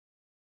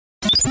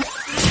Countdown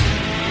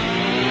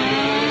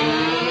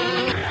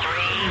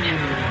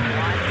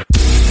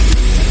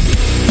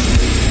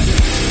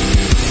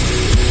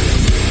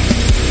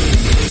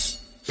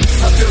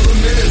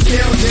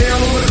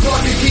on the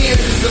clock again.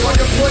 Feel like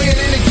I'm playing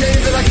in a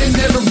game that I can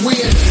never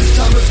win.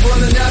 Time is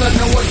running out, I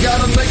know I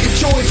gotta make a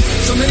choice.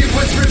 So many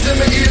whispers in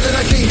my ear that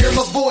I can't hear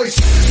my voice.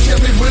 Tell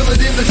me, will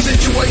it end the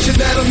situation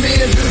that I'm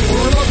in?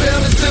 Or am I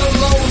bound to sit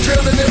alone,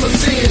 drowning in my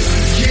sins?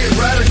 Get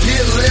right or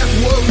get left,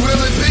 what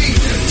will it be?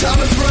 Time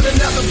is running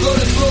out, the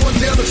blood is flowing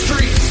down the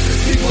streets.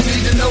 People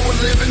need to know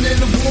we're living in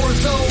a war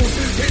zone.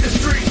 Hit the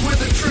streets with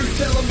the truth,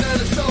 tell them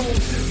that it's on.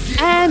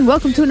 And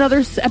welcome to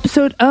another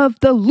episode of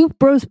the Loot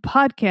Bros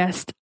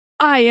Podcast.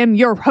 I am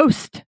your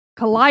host,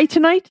 Kalai,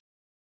 tonight,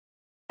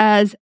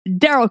 as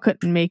Daryl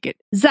couldn't make it,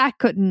 Zach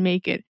couldn't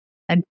make it,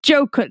 and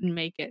Joe couldn't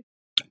make it.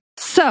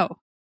 So,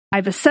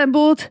 I've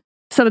assembled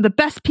some of the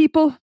best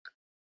people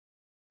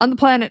on the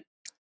planet.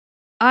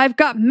 I've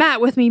got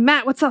Matt with me.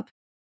 Matt, what's up?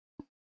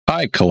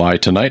 Hi, Kalai,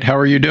 tonight. How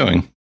are you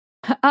doing?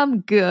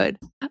 I'm good.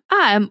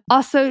 I am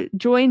also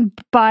joined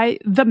by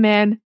the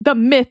man, the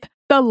myth,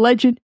 the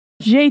legend,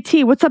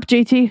 JT. What's up,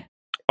 JT?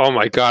 Oh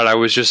my god, I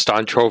was just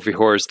on Trophy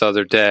Horse the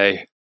other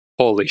day.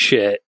 Holy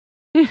shit.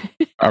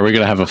 Are we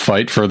going to have a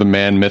fight for the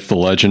man, myth, the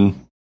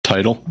legend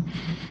title?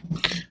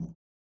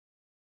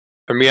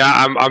 I mean,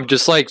 I'm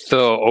just like the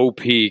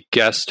OP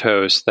guest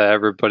host that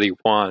everybody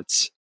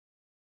wants.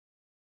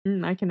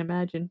 I can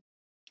imagine.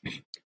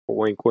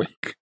 Wink,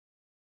 wink.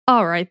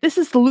 All right, this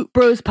is the Loot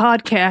Bros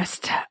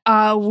Podcast.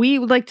 We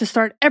would like to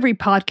start every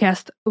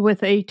podcast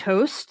with a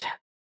toast.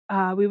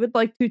 We would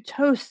like to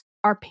toast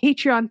our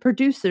Patreon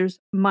producers.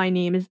 My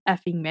name is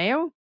Effing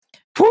Mayo.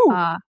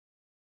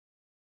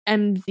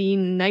 MZ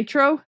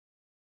Nitro,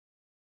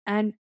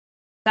 and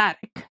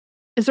Static.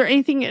 Is there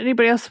anything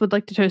anybody else would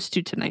like to toast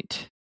to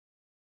tonight?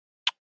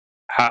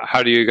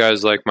 How do you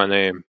guys like my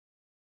name?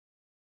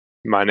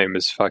 My name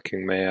is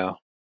fucking Mayo.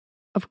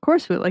 Of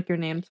course we like your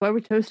name, so I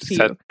would toast to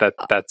you.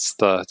 That's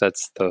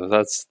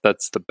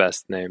the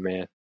best name,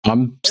 man.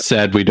 I'm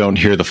sad we don't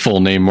hear the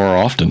full name more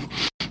often.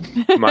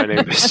 My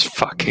name is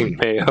fucking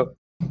Mayo.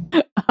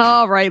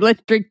 All right,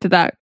 let's drink to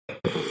that.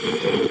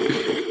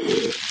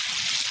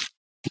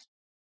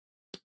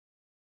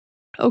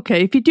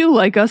 Okay, if you do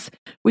like us,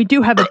 we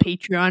do have a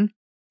Patreon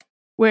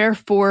where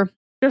for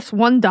just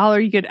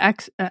 $1 you get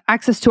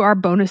access to our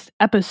bonus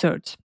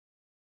episodes.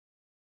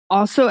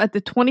 Also, at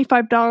the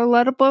 $25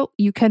 level,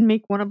 you can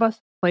make one of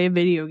us play a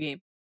video game.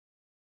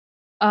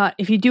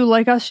 If you do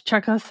like us,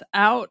 check us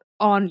out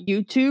on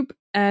YouTube.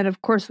 And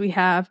of course, we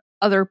have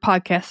other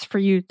podcasts for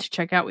you to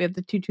check out. We have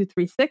the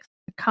 2236,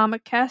 the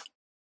Comic Cast,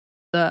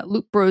 the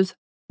Loot Bros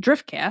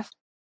Driftcast.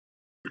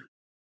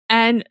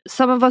 And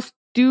some of us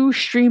do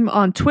stream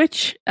on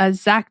Twitch,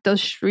 as Zach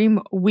does stream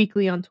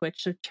weekly on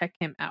Twitch, so check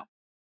him out.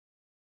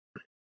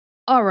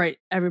 All right,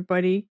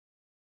 everybody.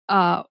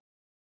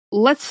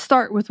 Let's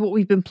start with what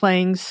we've been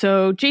playing.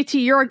 So,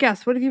 JT, you're our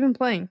guest. What have you been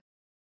playing?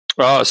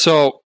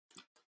 So,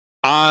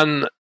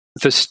 on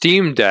the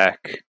Steam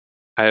Deck,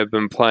 I have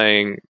been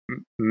playing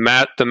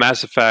the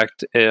Mass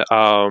Effect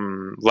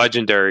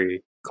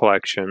Legendary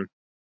Collection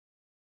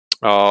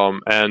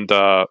and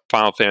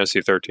Final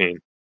Fantasy 13.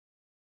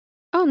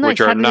 Oh, nice. Which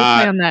are How did you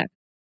play on that?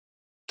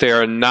 They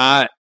are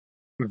not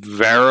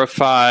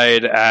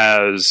verified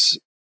as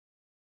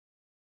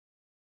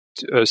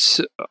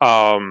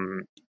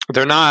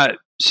they're not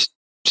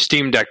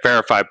Steam Deck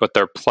verified, but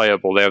they're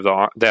playable. They have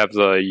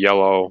the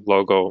yellow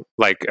logo,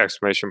 like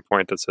exclamation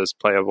point that says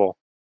playable.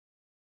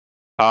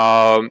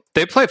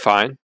 They play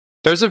fine.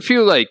 There's a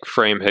few like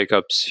frame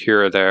hiccups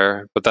here or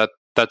there, but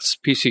that's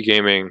PC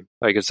gaming.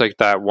 Like it's like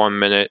that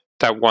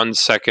 1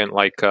 second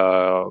like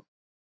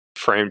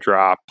frame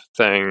drop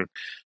thing.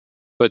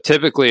 But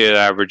typically it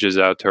averages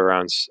out to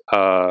around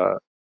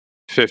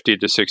 50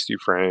 to 60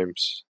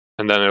 frames.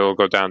 And then it will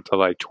go down to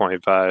like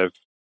 25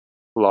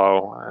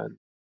 low. And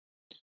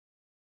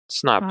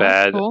it's not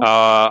bad. Cool.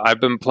 I've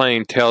been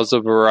playing Tales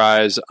of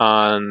Arise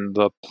on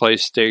the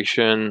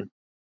PlayStation.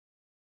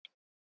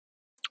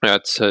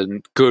 That's a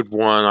good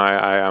one.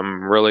 I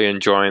am really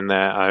enjoying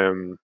that. I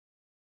am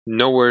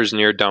nowhere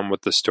near done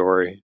with the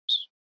story.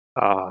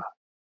 But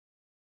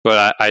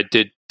I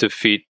did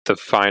defeat the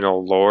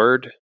final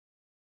Lord.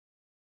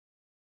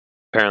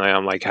 Apparently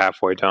I'm like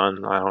halfway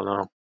done. I don't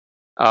know.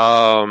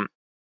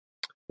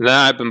 Then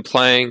I've been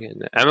playing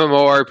an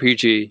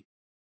MMORPG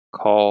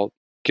called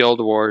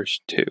Guild Wars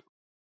 2.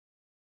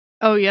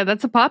 Oh yeah,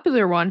 that's a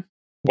popular one.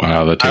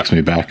 Wow, that takes me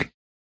back.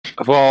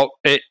 Well,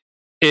 it's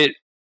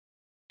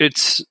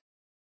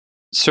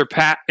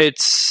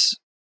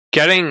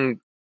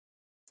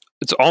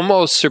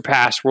almost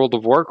surpassed World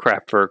of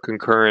Warcraft for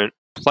concurrent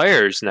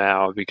players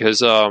now,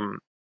 because I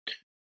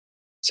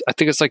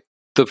think it's like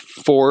the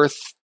fourth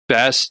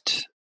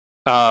best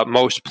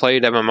most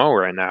played MMO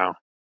right now.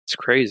 It's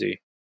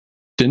crazy.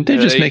 Didn't they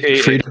just make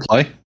it free to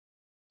play?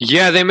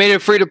 Yeah, they made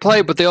it free to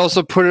play, but they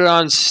also put it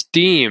on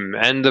Steam.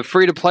 And the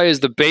free to play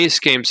is the base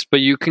games, but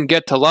you can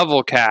get to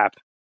level cap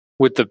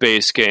with the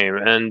base game,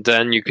 and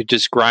then you could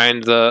just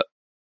grind the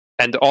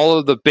and all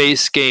of the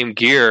base game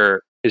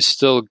gear is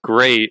still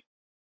great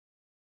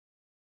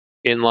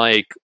in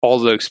like all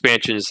the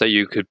expansions that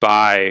you could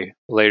buy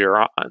later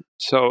on.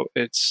 So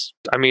it's,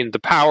 I mean, the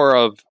power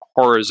of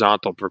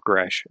horizontal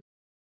progression,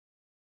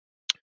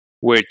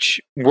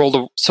 which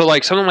so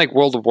like something like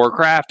World of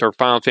Warcraft or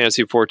Final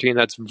Fantasy 14,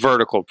 that's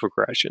vertical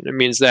progression. It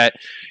means that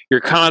you're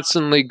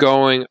constantly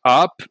going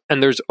up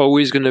and there's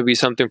always going to be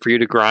something for you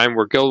to grind,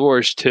 where Guild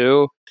Wars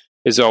 2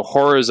 is a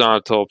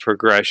horizontal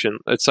progression.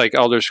 It's like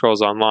Elder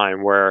Scrolls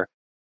Online, where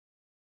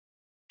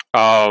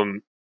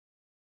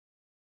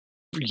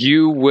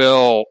you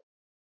will,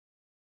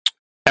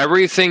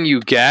 everything you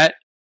get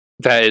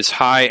that is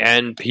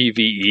high-end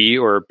PvE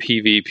or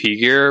PvP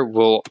gear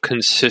will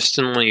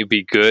consistently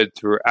be good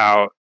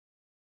throughout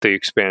the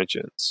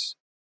expansions,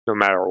 no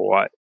matter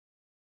what.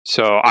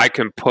 So I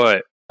can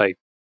put like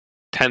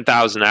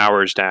 10,000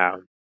 hours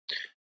down,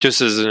 just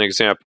as an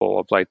example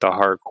of like the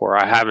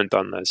hardcore. I haven't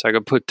done this. I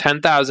could put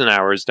 10,000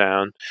 hours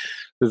down,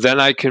 then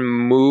I can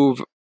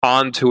move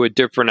on to a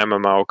different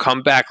MMO,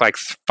 come back like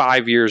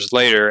 5 years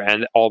later,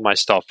 and all my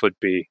stuff would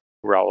be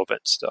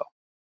relevant still.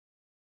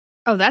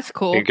 Oh, that's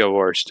cool. In Guild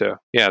Wars 2.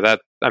 Yeah,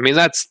 that's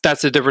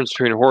the difference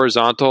between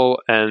horizontal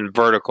and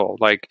vertical.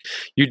 Like,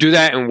 you do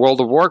that in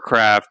World of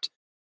Warcraft,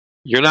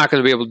 you're not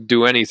going to be able to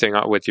do anything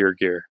with your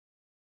gear.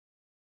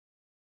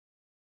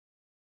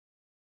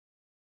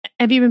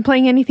 Have you been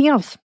playing anything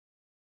else?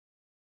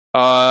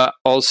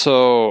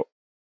 Also,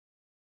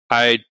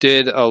 I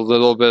did a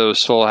little bit of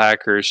Soul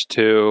Hackers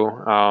too.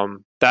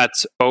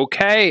 That's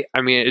okay.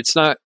 I mean, it's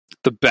not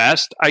the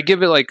best. I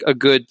give it like a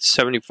good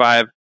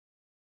 75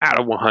 out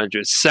of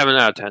 100. 7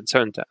 out of 10.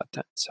 7 out of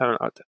 10. 7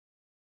 out of 10.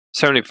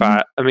 75.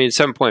 Mm-hmm. I mean,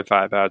 7.5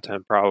 out of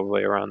 10,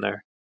 probably around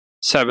there.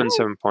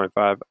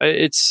 7.5.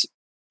 It's.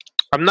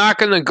 I'm not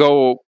going to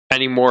go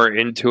any more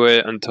into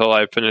it until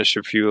I finish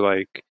a few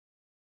like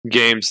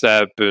games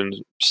that have been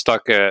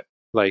stuck at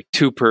like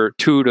 2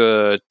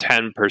 to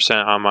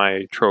 10% on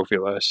my trophy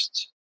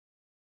list.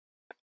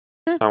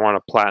 I want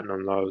to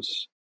platinum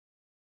those.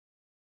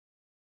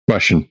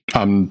 Question.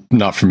 I'm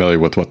not familiar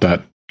with what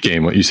that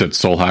game, what you said,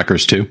 Soul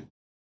Hackers 2?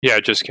 Yeah,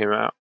 it just came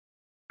out.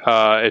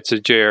 It's a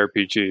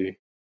JRPG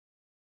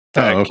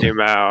that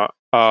came out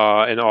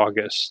in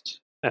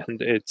August,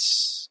 and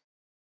it's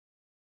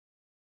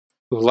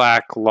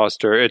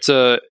lackluster. It's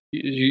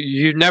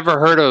you've never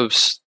heard of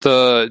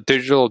the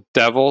Digital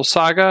Devil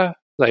Saga,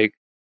 like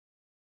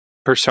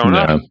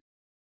Persona? No.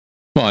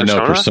 Well, I know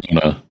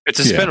Persona. It's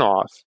a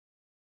spin-off.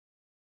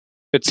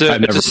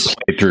 I've never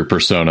played through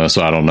Persona,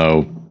 so I don't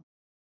know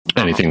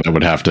anything that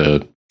would have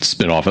to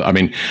spin off. I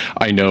mean,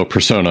 I know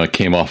Persona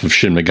came off of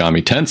Shin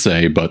Megami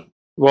Tensei, but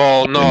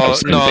no.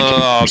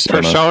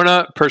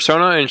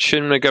 Persona and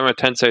Shin Megami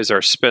Tensei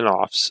are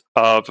spin-offs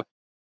of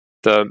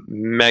the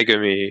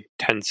Megami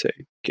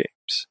Tensei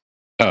games.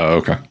 Oh,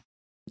 okay.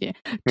 Yeah,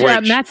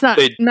 Matt's not.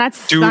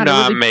 Matt's do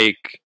not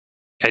make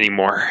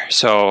anymore.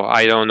 So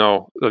I don't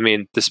know. I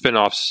mean, the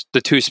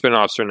 2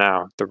 spin-offs are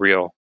now the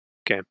real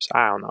games.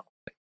 I don't know.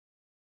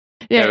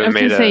 Yeah, I was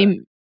going to say,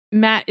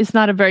 Matt is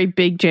not a very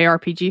big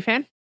JRPG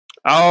fan.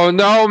 Oh,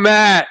 no,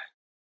 Matt!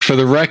 For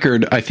the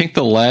record, I think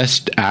the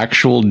last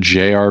actual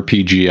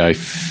JRPG I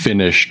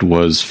finished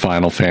was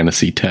Final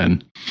Fantasy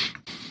X.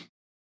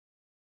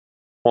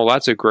 Well,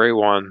 that's a great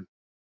one.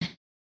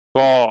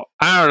 Well,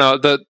 I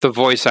don't know. The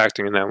voice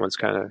acting in that one's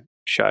kind of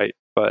shite,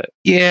 but...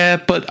 Yeah,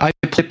 but I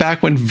played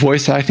back when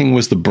voice acting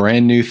was the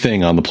brand new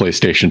thing on the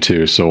PlayStation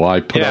 2, so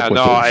I put up with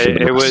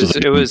it.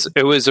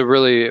 It was a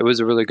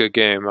really good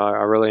game.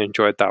 I really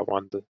enjoyed that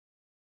one.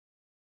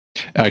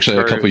 Actually,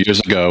 a couple years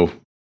ago...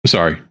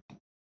 Sorry.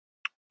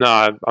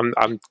 No,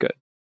 I'm good.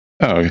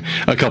 Oh,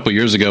 a couple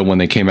years ago when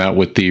they came out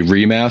with the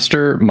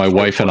remaster, my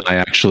wife and I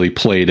actually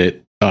played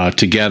it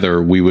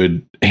together. We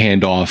would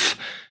hand off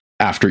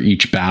after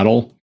each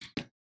battle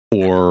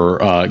or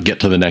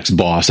get to the next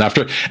boss.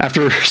 After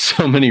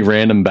so many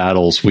random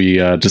battles, we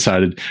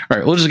decided, all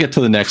right, we'll just get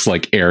to the next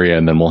like area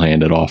and then we'll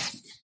hand it off.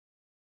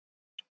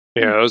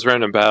 Yeah, those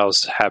random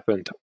battles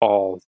happened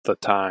all the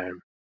time.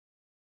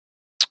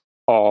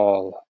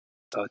 All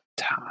the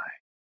time.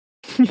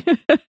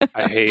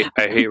 I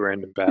hate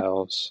random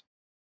battles.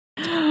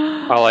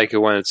 I like it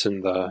when it's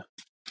in the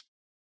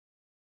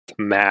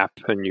map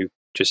and you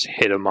just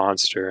hit a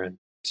monster and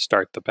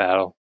start the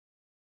battle.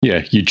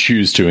 Yeah, you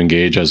choose to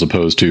engage as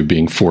opposed to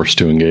being forced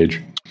to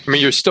engage. I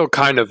mean, you're still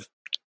kind of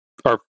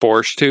are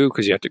forced to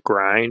because you have to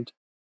grind.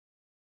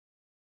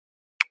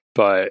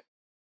 But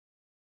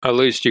at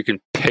least you can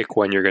pick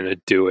when you're going to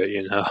do it,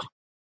 you know?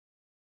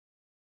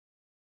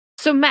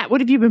 So, Matt,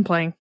 what have you been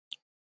playing?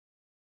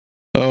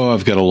 Oh,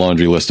 I've got a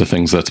laundry list of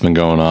things that's been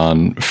going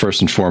on. First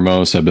and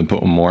foremost, I've been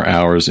putting more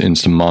hours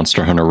into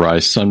Monster Hunter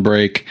Rise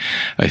Sunbreak.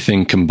 I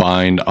think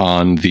combined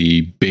on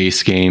the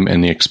base game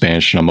and the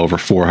expansion, I'm over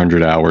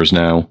 400 hours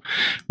now,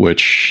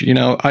 which, you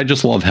know, I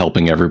just love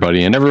helping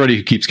everybody and everybody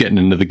who keeps getting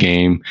into the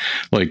game,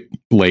 like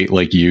late,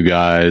 like you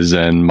guys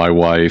and my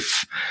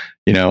wife.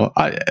 You know,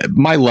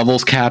 my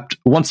level's capped.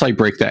 Once I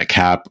break that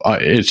cap,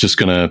 it's just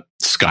going to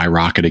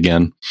skyrocket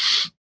again.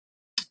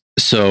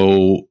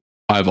 So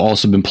I've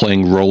also been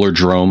playing Roller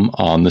Drome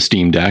on the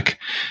Steam Deck.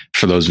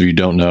 For those of you who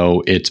don't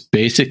know, it's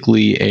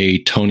basically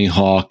a Tony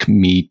Hawk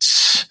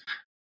meets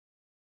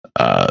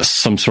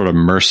some sort of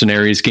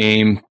mercenaries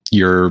game.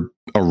 You're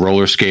a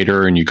roller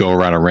skater and you go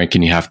around a rink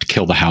and you have to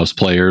kill the house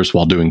players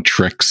while doing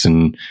tricks,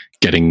 and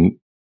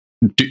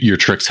your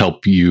tricks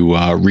help you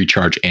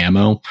recharge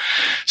ammo.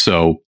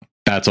 So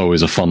that's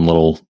always a fun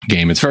little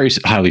game. It's very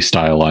highly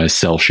stylized,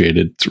 cel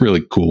shaded. It's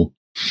really cool.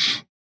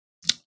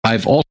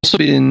 I've also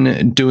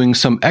been doing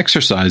some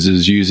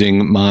exercises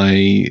using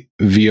my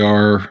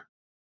VR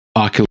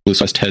Oculus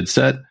Quest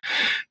headset.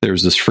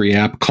 There's this free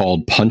app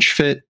called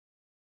PunchFit,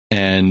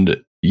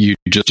 and you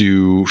just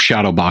do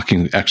shadow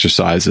boxing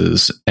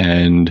exercises,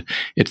 and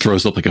it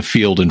throws up like a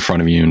field in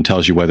front of you and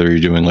tells you whether you're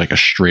doing like a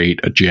straight,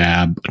 a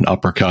jab, an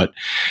uppercut,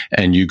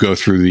 and you go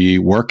through the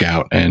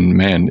workout, and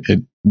man,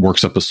 it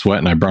works up a sweat,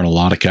 and I burn a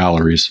lot of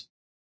calories.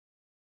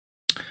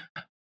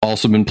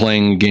 Also been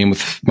playing a game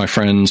with my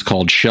friends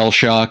called Shell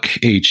Shock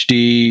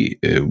HD.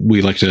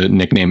 We like to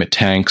nickname it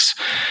Tanks.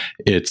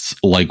 It's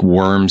like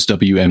Worms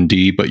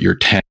WMD, but you're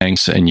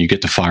tanks, and you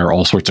get to fire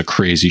all sorts of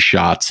crazy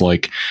shots.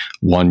 Like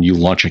one, you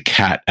launch a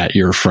cat at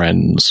your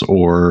friends,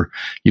 or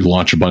you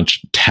launch a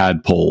bunch of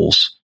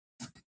tadpoles.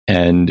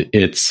 And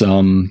it's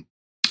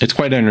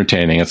quite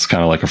entertaining. It's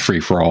kind of like a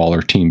free-for-all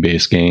or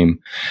team-based game.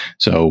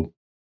 So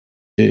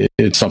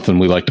it's something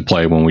we like to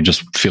play when we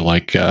just feel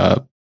like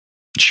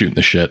shooting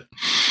the shit.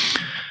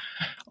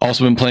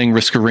 Also been playing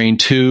Risk of Rain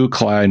 2.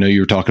 Clyde, I know you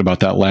were talking about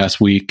that last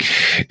week.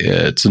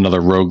 It's another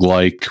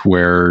roguelike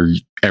where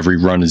every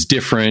run is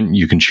different.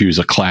 You can choose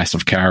a class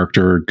of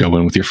character, go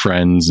in with your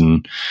friends,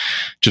 and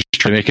just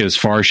try to make it as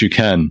far as you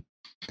can.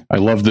 I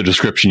love the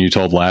description you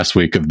told last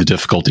week of the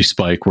difficulty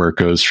spike, where it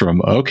goes from,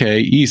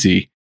 okay,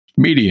 easy,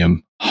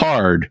 medium,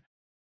 hard,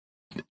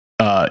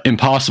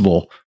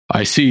 impossible,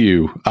 I see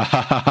you.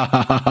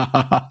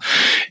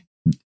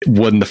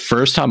 When the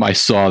first time I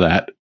saw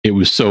that, it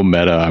was so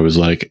meta. I was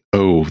like,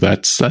 "Oh,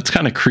 that's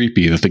kind of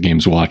creepy that the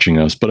game's watching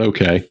us." But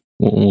okay,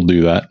 we'll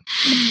do that.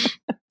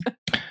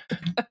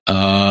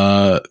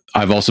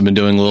 I've also been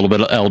doing a little bit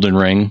of Elden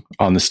Ring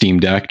on the Steam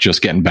Deck,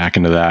 just getting back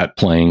into that,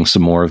 playing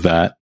some more of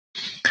that.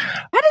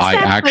 How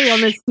does that play on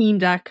the Steam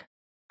Deck?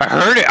 I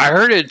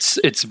heard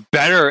it's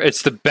better.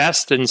 It's the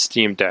best in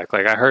Steam Deck.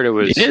 Like I heard it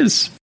was. It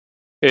is.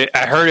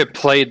 I heard it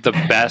played the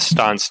best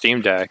on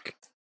Steam Deck.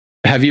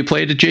 Have you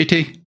played it,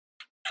 JT?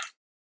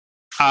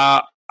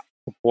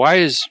 Why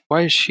is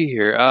she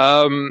here?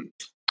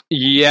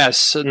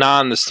 Yes, not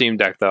on the Steam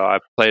Deck though. I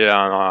played it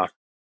on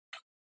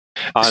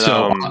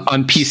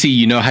PC.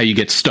 You know how you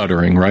get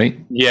stuttering, right?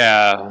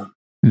 Yeah,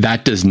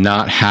 that does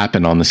not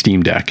happen on the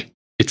Steam Deck.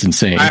 It's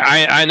insane.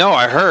 I know.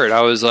 I heard.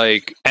 I was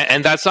like,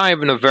 and that's not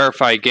even a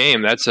verified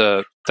game. That's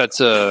a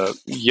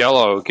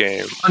yellow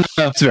game.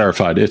 It's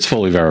verified. It's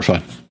fully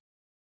verified.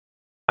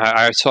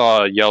 I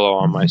saw yellow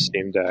on my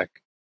Steam Deck.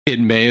 It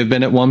may have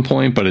been at one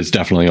point, but it's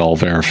definitely all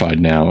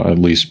verified now, at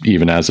least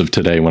even as of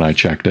today when I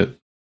checked it.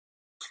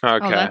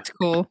 Okay. Oh, that's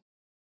cool.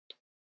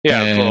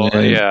 Yeah,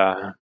 cool.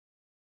 Yeah.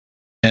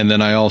 And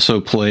then I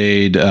also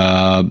played,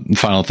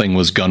 final thing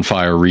was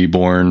Gunfire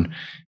Reborn.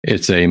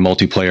 It's a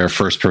multiplayer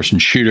first-person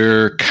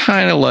shooter,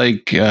 kind of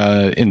like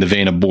in the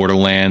vein of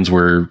Borderlands,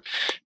 where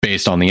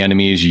based on the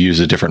enemies, you use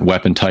a different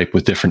weapon type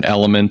with different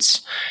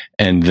elements,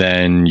 and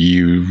then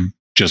you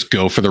just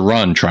go for the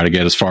run, try to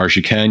get as far as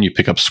you can. You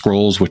pick up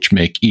scrolls, which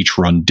make each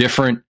run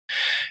different,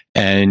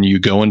 and you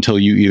go until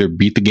you either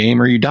beat the game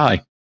or you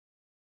die.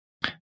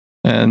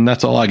 And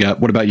that's all I got.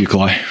 What about you,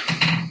 Kalai?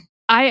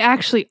 I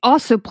actually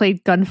also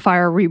played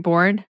Gunfire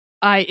Reborn.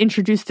 I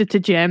introduced it to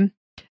Jim.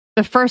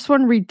 The first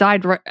one, we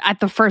died right at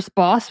the first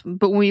boss,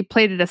 but when we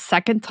played it a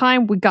second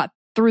time, we got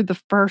through the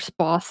first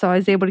boss, so I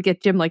was able to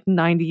get Jim like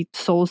 90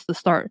 souls to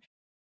start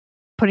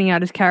putting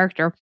out his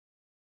character.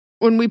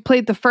 When we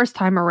played the first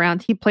time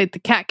around, he played the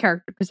cat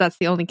character because that's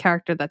the only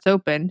character that's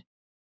open.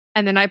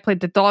 And then I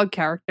played the dog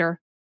character.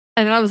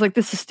 And then I was like,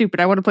 this is stupid.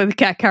 I want to play the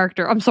cat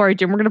character. I'm sorry,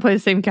 Jim. We're going to play the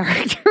same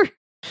character.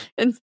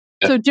 And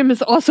so Jim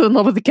is also in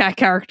love with the cat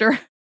character.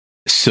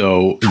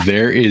 So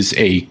there is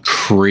a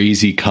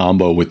crazy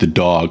combo with the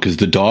dog, because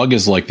the dog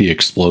is like the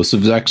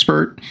explosives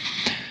expert.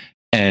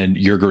 And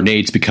your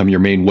grenades become your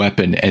main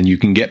weapon. And you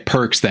can get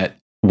perks that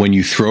when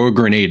you throw a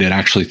grenade, it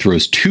actually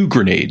throws 2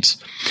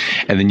 grenades.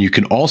 And then you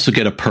can also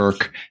get a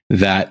perk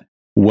that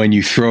when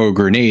you throw a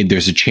grenade,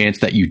 there's a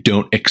chance that you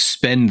don't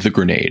expend the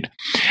grenade.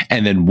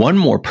 And then one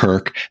more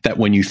perk that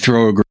when you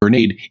throw a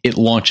grenade, it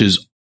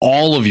launches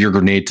all of your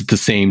grenades at the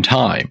same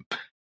time.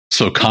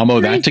 So combo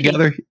that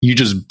together, you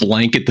just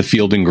blanket the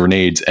field in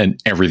grenades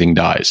and everything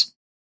dies.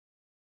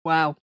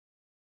 Wow.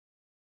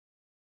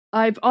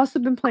 I've also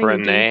been playing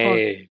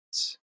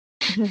grenades.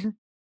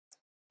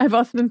 I've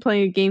also been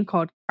playing a game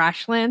called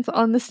Crashlands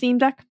on the Steam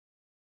Deck.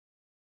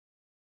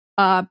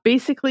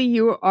 Basically,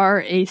 you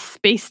are a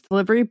space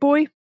delivery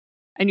boy,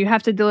 and you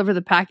have to deliver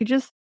the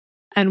packages.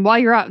 And while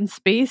you're out in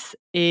space,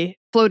 a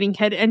floating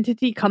head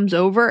entity comes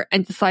over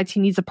and decides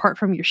he needs a part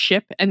from your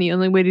ship, and the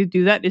only way to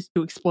do that is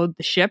to explode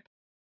the ship.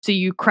 So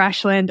you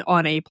crash land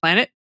on a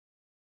planet.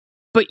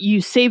 but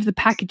you save the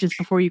packages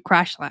before you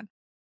crash land.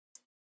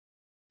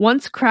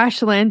 Once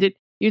crash landed,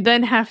 you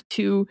then have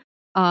to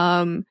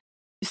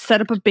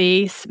set up a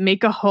base,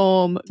 make a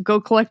home,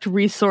 go collect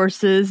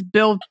resources,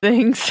 build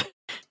things,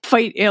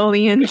 fight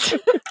aliens.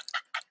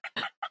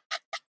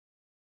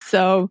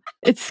 So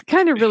it's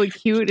kind of really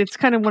cute. It's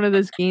kind of one of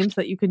those games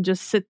that you can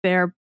just sit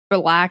there,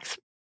 relax,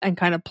 and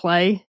kind of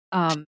play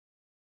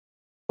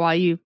while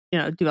you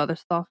do other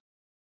stuff.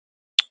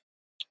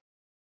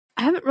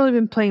 I haven't really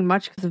been playing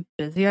much because of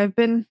busy I've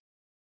been.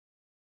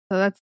 So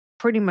that's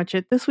pretty much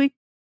it this week.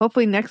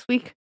 Hopefully next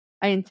week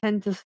I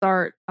intend to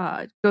start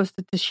Ghost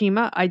of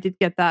Tsushima. I did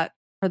get that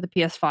for the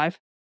PS5.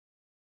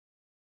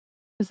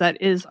 Because that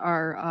is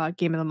our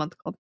Game of the Month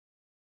club.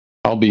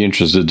 I'll be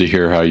interested to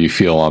hear how you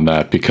feel on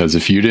that, because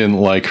if you didn't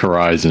like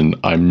Horizon,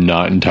 I'm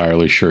not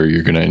entirely sure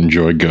you're going to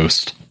enjoy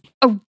Ghost.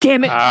 Oh,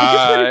 damn it.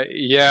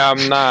 Yeah,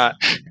 I'm not.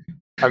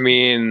 I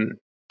mean,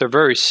 they're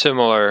very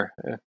similar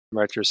in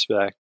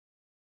retrospect.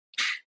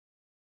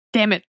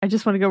 Damn it. I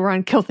just want to go around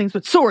and kill things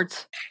with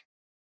swords.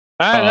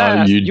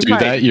 You do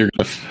that, you're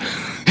gonna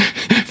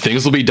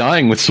things will be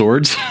dying with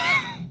swords.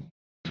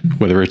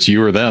 Whether it's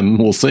you or them,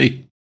 we'll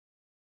see.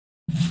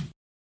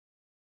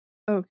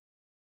 Oh,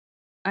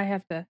 I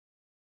have to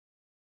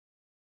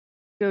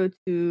go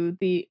to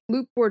the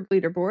loot board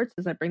leaderboards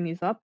as I bring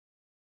these up.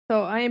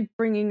 So I am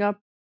bringing up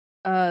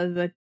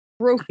the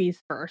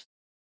trophies first.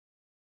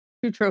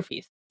 2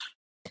 trophies.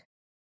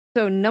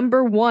 So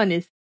number 1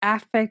 is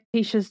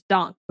Affectatious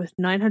Donk with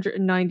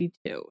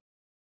 992.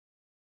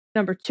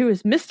 Number 2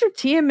 is Mr.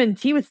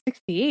 TMNT with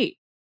 68.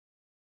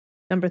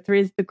 Number 3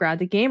 is The Grad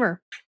the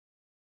Gamer.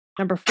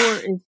 Number 4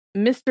 is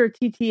Mr.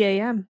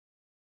 TTAM.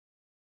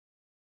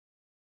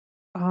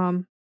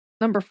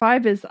 Number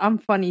 5 is I'm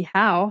Funny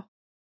How.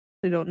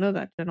 I don't know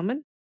that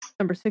gentleman.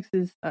 Number 6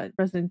 is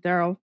Resident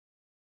Daryl.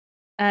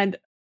 And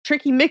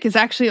Tricky Mick is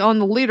actually on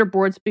the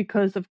leaderboards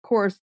because, of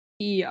course,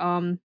 he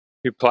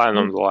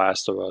Platinum The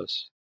Last of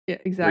Us. Yeah,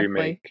 exactly.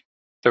 Remake.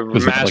 The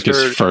Was that like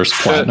his first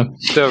platinum?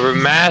 The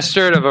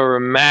remastered of a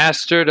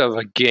remastered of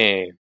a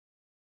game.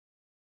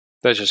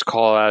 Let's just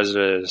call it as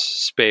it is,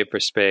 spade for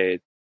spade.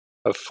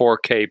 A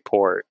 4K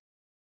port.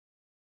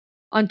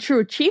 On True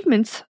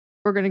Achievements,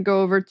 we're going to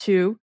go over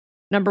to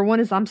number 1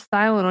 is I'm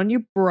Styling on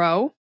You,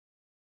 Bro.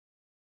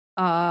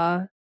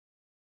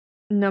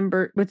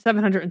 Number with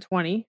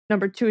 720.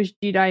 Number 2 is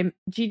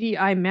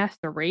GDI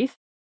Master Race.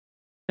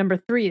 Number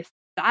 3 is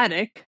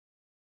Static,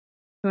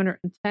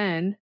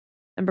 210.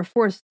 Number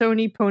 4 is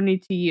Stony Pony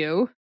to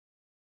You.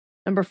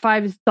 Number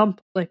 5 is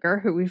Dump Liquor,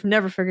 who we've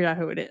never figured out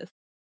who it is.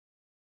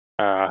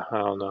 I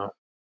don't know.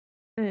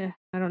 I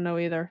don't know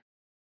either.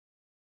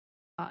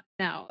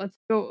 Now, let's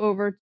go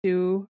over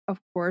to, of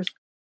course,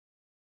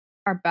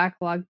 our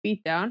backlog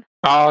beatdown.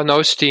 Oh,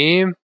 no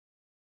Steam?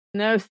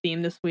 No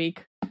Steam this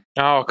week.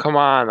 Oh, come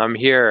on. I'm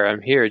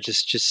here.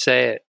 Just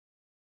say it.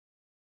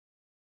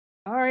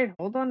 All right,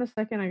 hold on a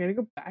second. I gotta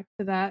go back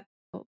to that.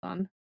 Hold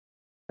on.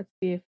 Let's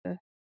see if the...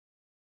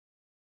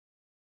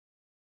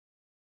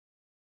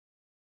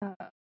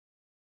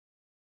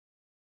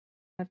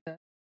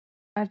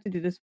 I have to do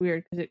this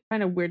weird because it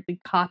kind of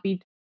weirdly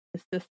copied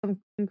the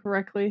system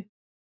incorrectly.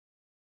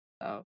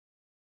 So,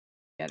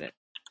 get it.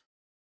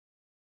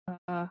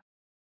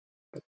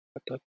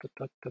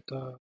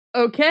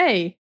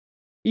 Okay.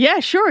 Yeah,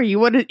 sure.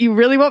 You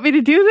really want me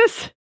to do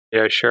this?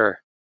 Yeah, sure.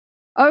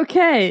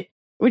 Okay.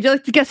 Would you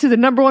like to guess who the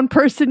number 1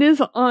 person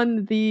is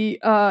on the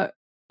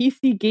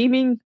PC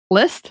gaming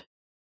list?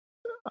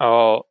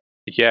 Oh,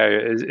 yeah.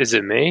 Is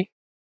it me?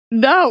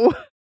 No.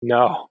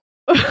 No.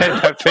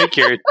 I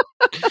figured.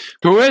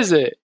 Who is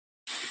it?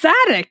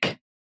 Static.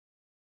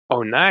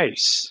 Oh,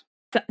 nice.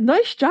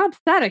 Nice job,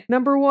 Static.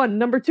 Number 1.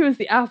 Number 2 is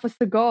the Alpha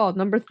Seagal.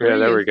 Number 3 Yeah,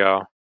 there we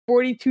go.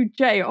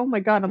 42J. Oh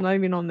my god, I'm not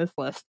even on this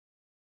list.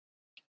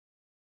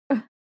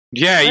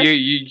 Yeah,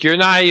 you're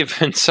not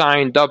even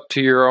signed up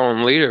to your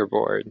own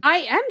leaderboard. I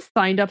am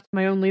signed up to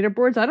my own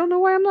leaderboards. I don't know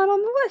why I'm not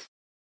on the list.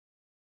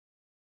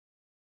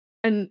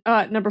 And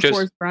number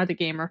 4 is Brad the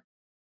Gamer.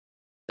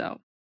 So.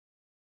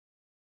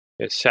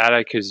 Yeah,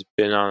 Static has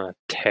been on a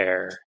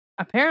tear.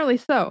 Apparently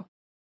so.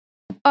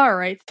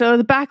 Alright, so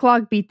the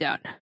backlog beatdown.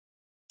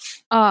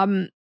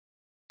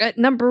 At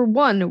number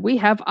 1, we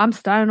have I'm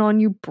Styling on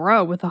You,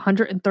 Bro with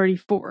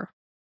 134.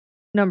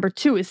 Number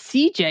 2 is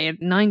CJ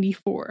at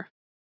 94.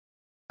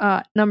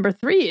 Number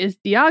 3 is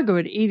Diago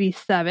at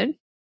 87.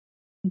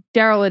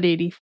 Daryl at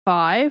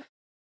 85.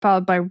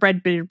 Followed by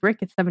Red Bearded Rick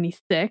at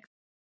 76.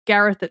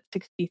 Gareth at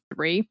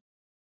 63.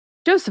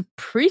 Joseph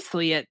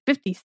Priestley at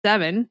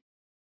 57.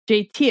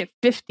 JT at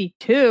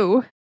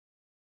 52.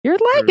 You're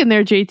lagging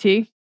there,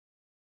 JT.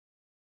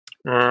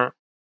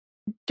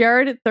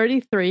 Jared at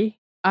 33.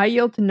 I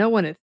Yield to No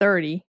One at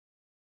 30.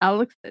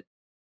 Alex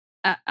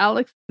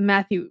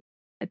Matthew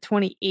at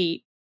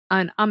 28.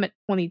 And I'm at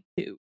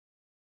 22.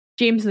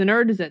 James the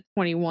Nerd is at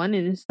 21,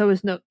 and so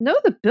is No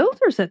the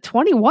Builder's at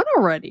 21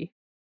 already.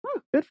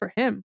 Oh, good for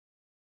him.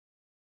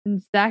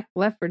 And Zach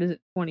Lefford is at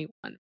 21.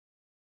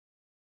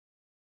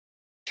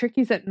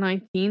 Tricky's at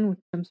 19, which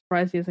I'm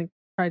surprised he hasn't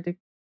tried to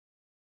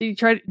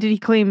Did he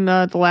claim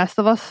The Last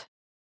of Us?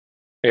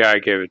 Yeah, I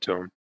gave it to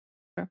him.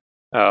 Okay.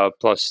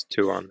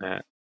 +2 on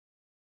that.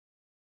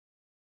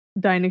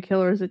 Dino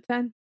Killer is at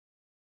 10.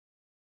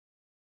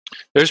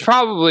 There's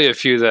probably a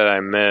few that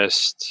I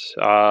missed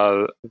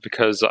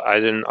because I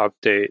didn't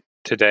update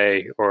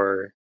today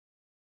or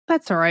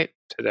That's all right.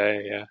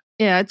 today. Yeah.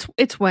 Yeah,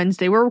 it's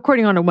Wednesday. We're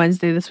recording on a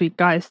Wednesday this week,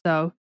 guys.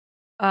 So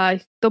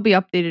they'll be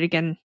updated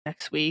again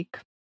next week.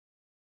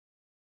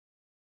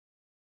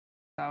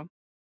 So,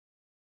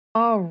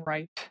 all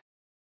right.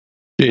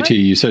 JT,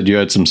 you said you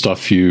had some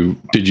stuff. Did you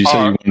say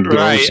you wanted to go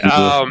over some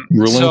of the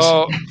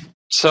rulings?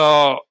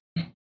 So,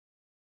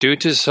 due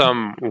to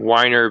some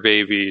whiner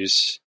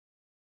babies,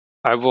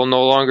 I will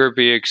no longer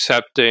be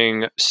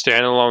accepting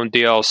standalone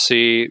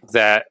DLC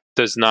that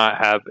does not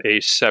have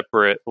a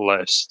separate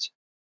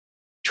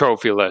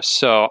trophy list.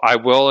 So I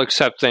will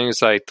accept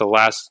things like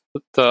I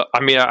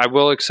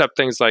will accept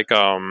things like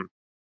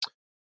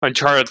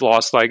Uncharted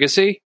Lost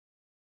Legacy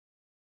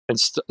and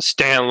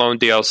standalone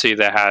DLC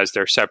that has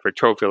their separate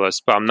trophy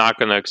list, but I'm not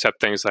going to accept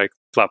things like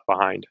Left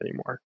Behind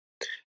anymore.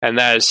 And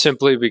that is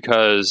simply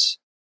because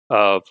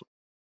of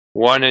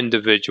one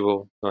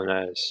individual known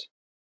as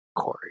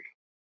Corey.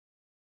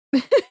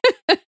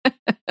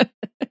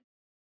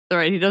 All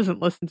right, he doesn't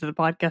listen to the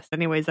podcast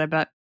anyways, I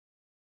bet.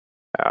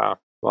 Yeah,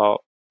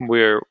 well,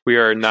 we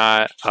are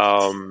not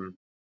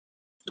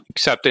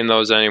accepting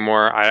those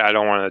anymore. I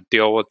don't want to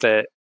deal with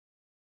it.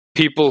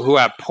 People who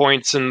have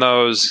points in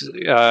those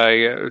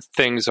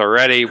things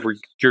already,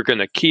 you're going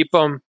to keep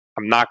them.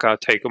 I'm not going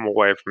to take them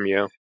away from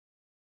you.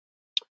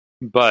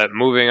 But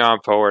moving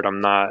on forward,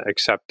 I'm not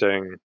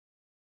accepting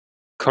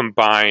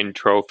combined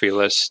trophy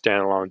list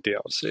standalone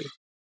DLC.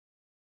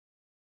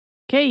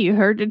 Okay, you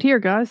heard it here,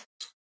 guys.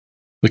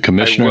 The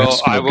commissioner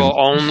I will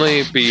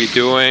only be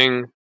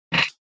doing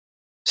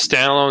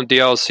standalone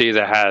DLC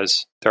that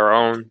has their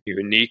own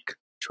unique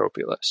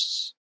trophy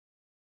lists.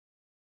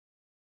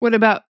 What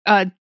about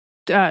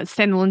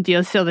standalone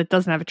DLC that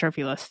doesn't have a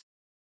trophy list?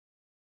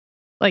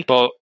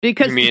 Because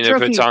you mean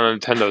if it's on a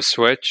Nintendo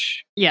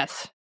Switch?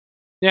 Yes.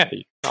 Yeah,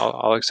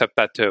 I'll accept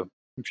that too.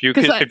 If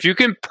you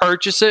can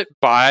purchase it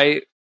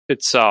by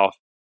itself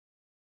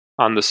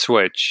on the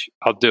Switch,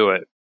 I'll do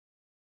it.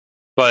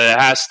 But it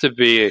has to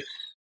be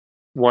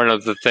one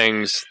of the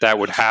things that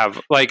would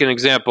have, like an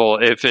example,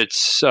 if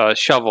it's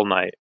Shovel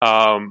Knight,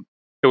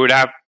 it would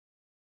have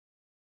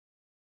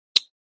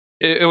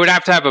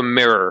to have a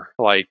mirror.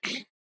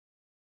 Like,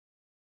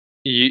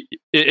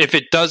 if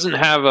it doesn't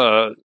have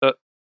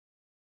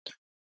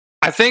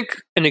I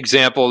think an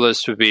example of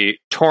this would be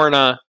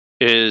Torna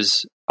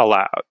is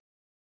allowed.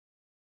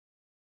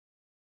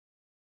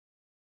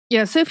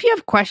 Yeah, so if you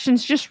have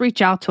questions, just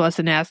reach out to us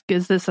and ask.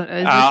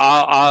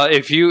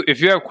 If you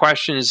have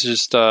questions,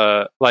 just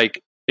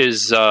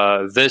is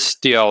this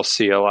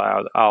DLC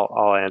allowed?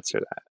 I'll answer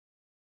that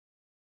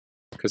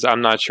because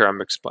I'm not sure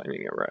I'm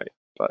explaining it right,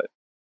 but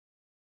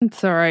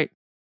it's all right.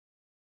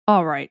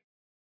 All right.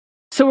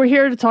 So we're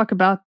here to talk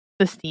about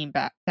the Steam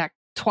Deck.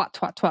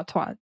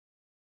 Twat.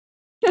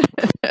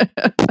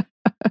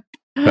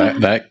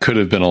 That could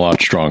have been a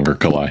lot stronger,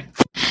 Kalai.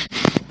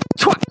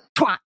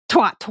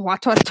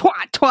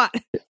 Twat.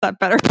 Is that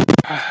better?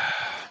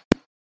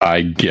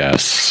 I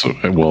guess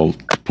we'll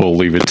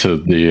leave it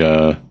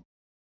to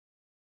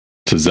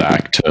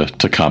Zach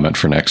to comment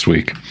for next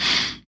week.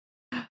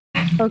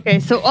 Okay,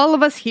 so all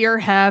of us here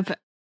have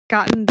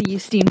gotten the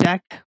Steam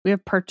Deck. We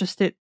have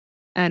purchased it,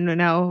 and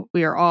now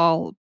we've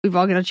all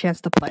got a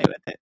chance to play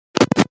with it.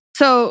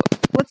 So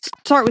let's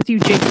start with you,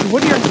 JT.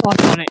 What are your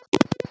thoughts on it?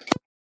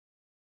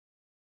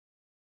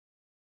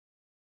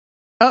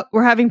 Oh,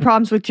 we're having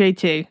problems with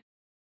JT.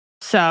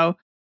 So,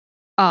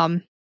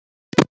 we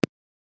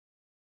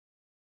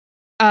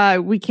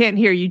can't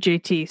hear you,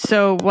 JT.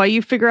 So while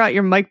you figure out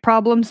your mic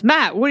problems,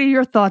 Matt, what are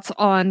your thoughts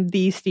on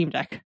the Steam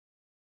Deck?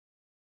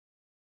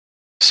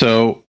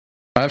 So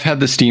I've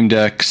had the Steam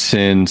Deck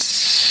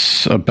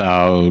since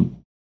about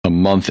a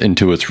month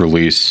into its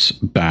release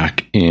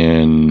back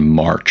in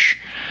March.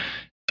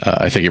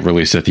 I think it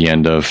released at the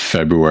end of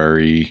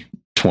February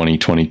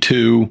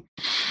 2022.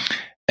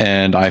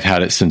 And I've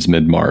had it since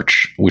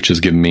mid-March, which has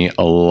given me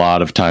a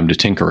lot of time to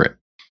tinker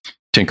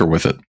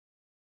with it.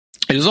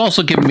 It has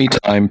also given me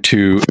time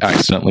to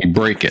accidentally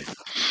break it.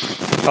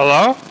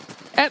 Hello?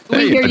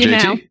 We hear you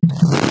now.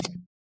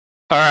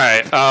 All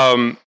right.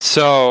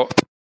 So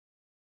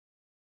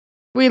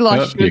we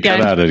lost you again.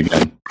 Cut at it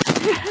again.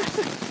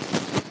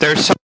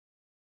 There's some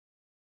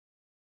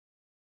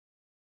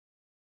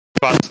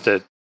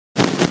busted.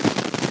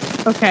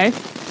 Okay.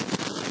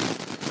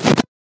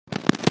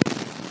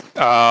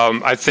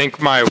 I think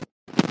my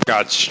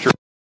got stripped.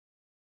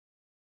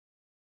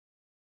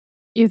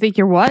 You think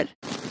you're what?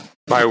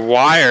 My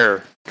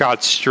wire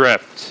got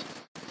stripped.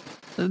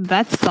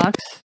 That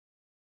sucks.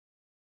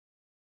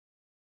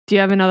 Do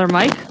you have another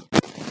mic?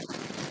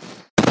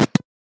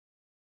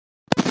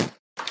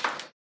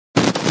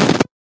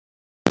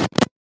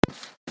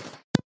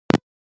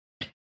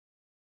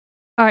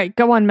 All right,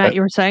 go on, Matt.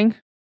 You were saying?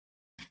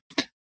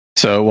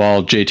 So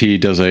while JT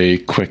does a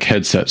quick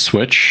headset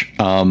switch,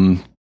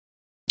 I've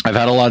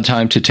had a lot of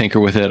time to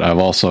tinker with it. I've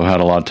also had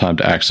a lot of time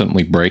to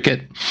accidentally break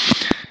it.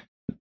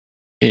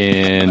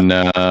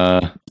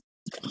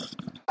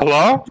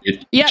 Hello?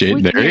 Yeah,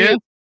 we there can he hear is. you.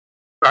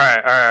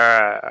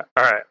 All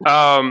right.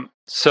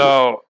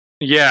 So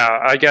yeah,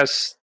 I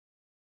guess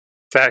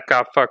that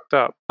got fucked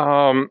up.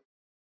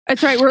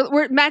 That's right.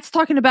 We're Matt's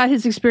talking about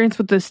his experience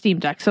with the Steam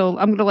Deck, so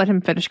I'm going to let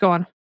him finish. Go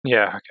on.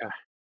 Yeah. Okay.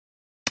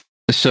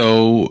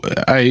 So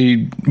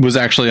I was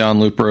actually on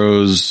Loop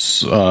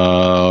Bros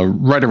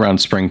right around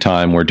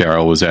springtime where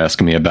Daryl was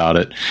asking me about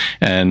it,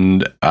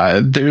 and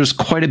there's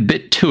quite a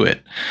bit to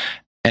it.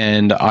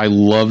 And I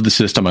love the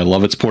system. I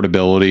love its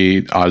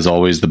portability. As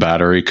always, the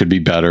battery could be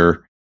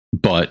better,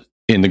 but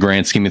in the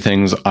grand scheme of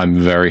things, I'm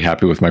very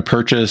happy with my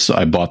purchase.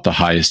 I bought the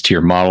highest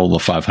tier model, the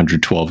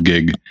 512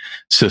 gig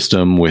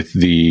system with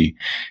the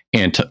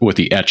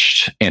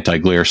etched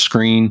anti-glare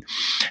screen,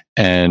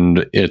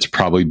 and it's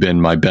probably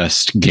been my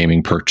best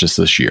gaming purchase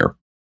this year.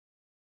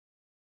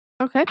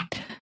 Okay.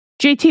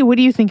 JT, what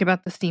do you think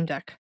about the Steam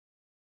Deck?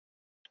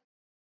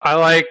 I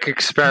like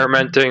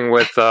experimenting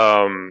with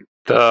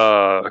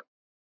the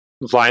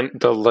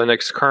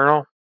Linux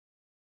kernel,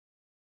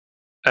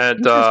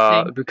 and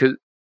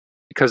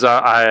because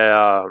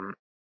I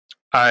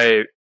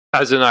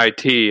as an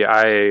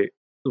IT,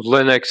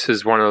 Linux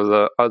is one of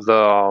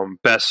the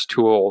best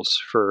tools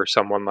for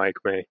someone like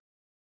me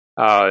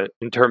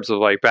in terms of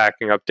like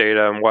backing up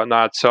data and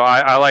whatnot. So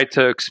I like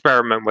to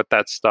experiment with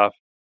that stuff.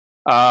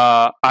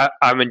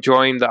 I'm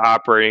enjoying the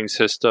operating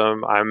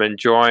system. I'm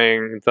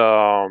enjoying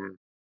the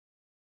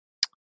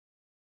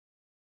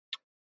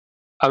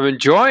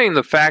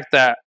fact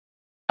that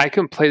I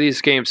can play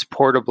these games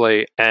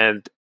portably,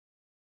 and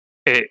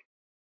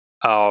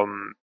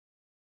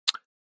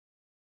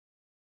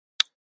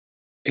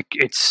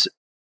it's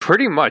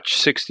pretty much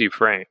 60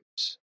 frames,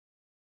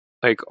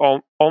 like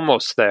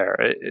almost there.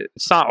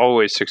 It's not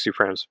always 60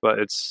 frames, but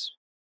it's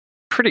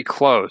pretty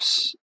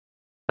close.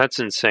 That's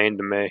insane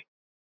to me.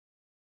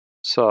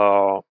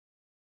 So,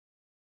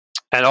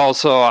 and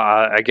also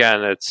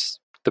again, it's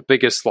the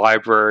biggest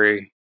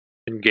library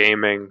in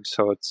gaming,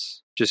 so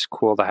it's just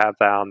cool to have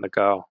that on the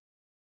go.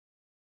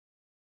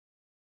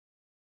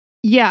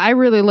 Yeah, I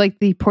really like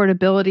the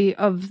portability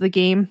of the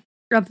game,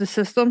 of the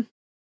system.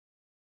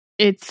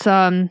 It's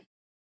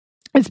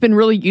been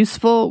really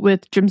useful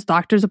with Jim's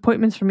doctor's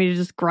appointments for me to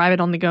just grab it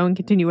on the go and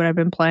continue what I've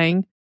been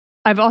playing.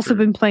 I've also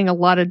been playing a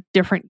lot of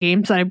different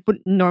games that I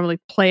wouldn't normally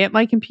play at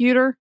my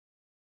computer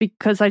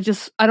because I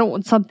don't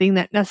want something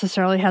that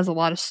necessarily has a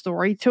lot of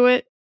story to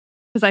it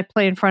because I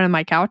play in front of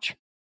my couch.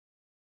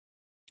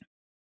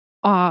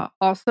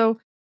 Also,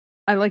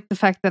 I like the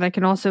fact that I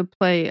can also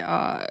play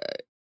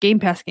Game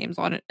Pass games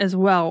on it as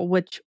well,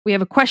 which we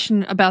have a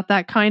question about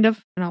that kind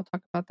of, and I'll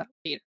talk about that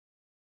later.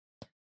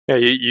 Yeah,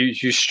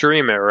 you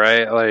stream it,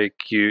 right? Like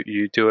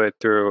you do it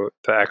through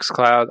the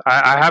xCloud.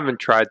 I haven't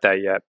tried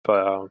that yet,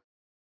 but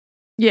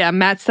yeah,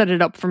 Matt set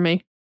it up for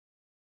me,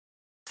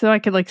 so I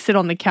could like sit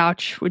on the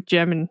couch with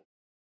Jim and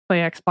play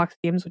Xbox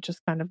games, which is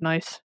kind of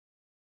nice.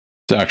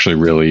 It's actually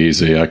really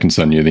easy. I can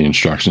send you the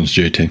instructions,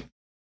 JT.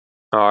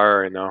 I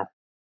already know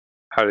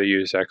how to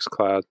use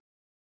xCloud.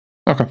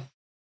 Okay.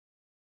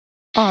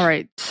 All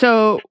right.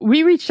 So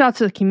we reached out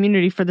to the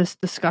community for this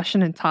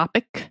discussion and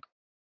topic,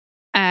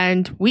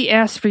 and we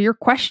asked for your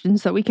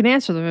questions so we can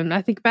answer them. And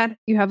I think, Matt,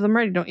 you have them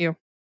ready, don't you?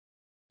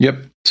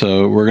 Yep.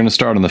 So we're going to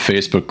start on the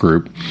Facebook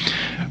group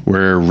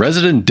where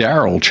resident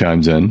Daryl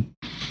chimes in,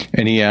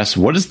 and he asks,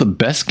 what is the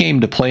best game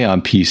to play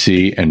on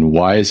PC and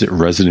why is it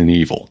Resident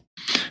Evil?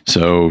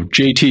 So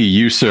JT,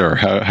 you, sir,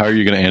 how are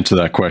you going to answer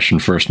that question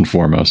first and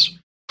foremost?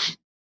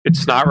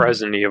 It's not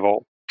Resident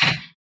Evil.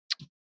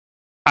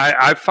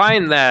 I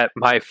find that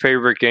my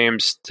favorite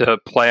games to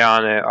play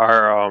on it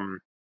are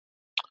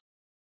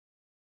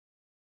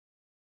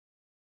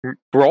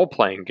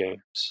role-playing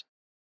games.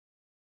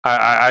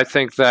 I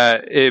think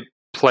that it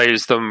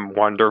plays them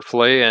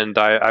wonderfully, and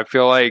I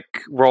feel like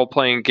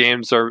role-playing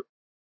games are,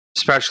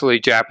 especially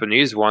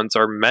Japanese ones,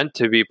 are meant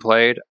to be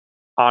played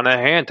on a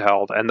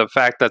handheld. And the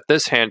fact that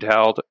this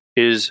handheld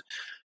is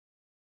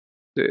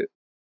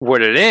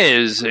what it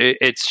is,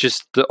 it's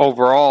just the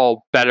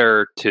overall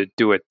better to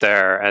do it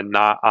there and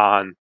not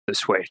on the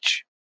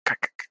Switch.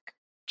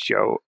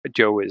 Joe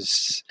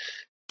is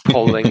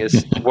pulling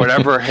his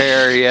whatever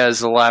hair he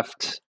has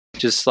left,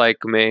 just like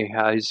me.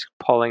 He's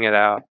pulling it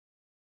out.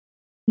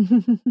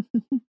 At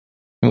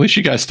least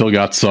you guys still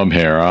got some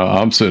hair.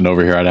 I'm sitting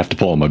over here. I'd have to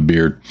pull on my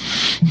beard.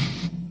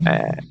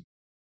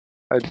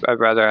 I'd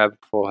rather have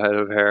a full head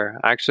of hair.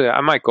 Actually, I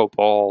might go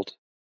bald.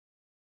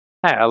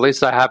 Hey, at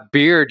least I have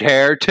beard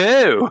hair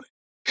too.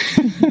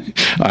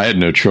 I had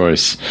no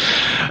choice.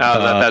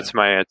 That's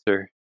my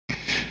answer.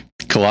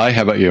 Kalai,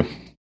 how about you?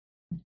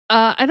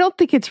 I don't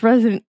think it's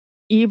Resident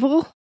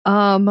Evil.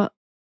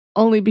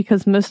 Only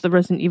because most of the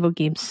Resident Evil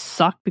games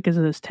suck because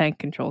of those tank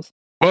controls.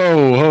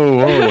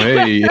 Whoa,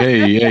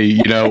 hey,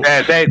 you know,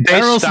 they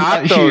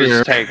stopped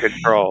those tank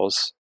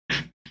controls.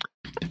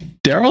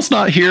 Daryl's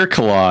not here,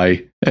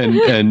 Kalai,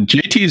 And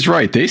JT's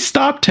right. They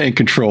stopped tank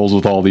controls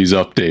with all these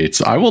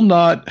updates. I will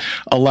not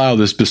allow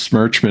this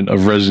besmirchment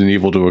of Resident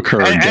Evil to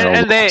occur.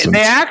 And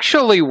they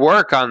actually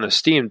work on the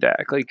Steam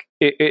Deck. Like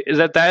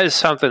that is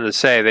something to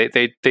say.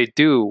 They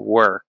do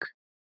work.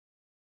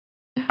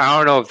 I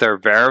don't know if they're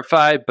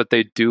verified, but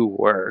they do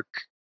work.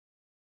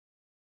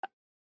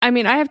 I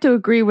mean, I have to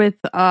agree with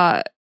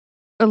a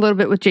little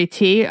bit with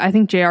JT. I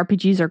think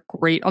JRPGs are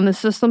great on the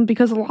system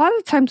because a lot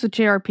of times with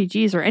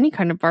JRPGs or any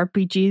kind of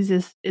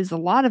RPGs is a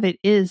lot of it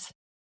is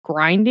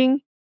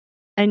grinding,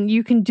 and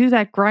you can do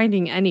that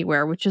grinding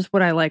anywhere, which is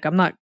what I like. I'm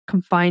not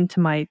confined to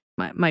my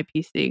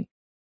PC.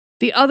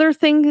 The other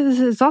thing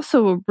is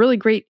also a really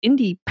great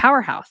indie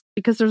powerhouse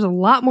because there's a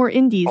lot more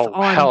indies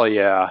on hell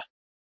yeah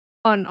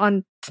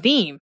on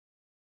Steam.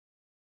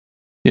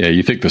 Yeah,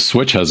 you think the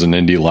Switch has an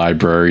indie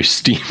library.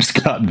 Steam's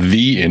got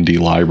the indie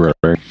library.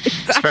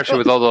 Exactly. Especially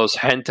with all those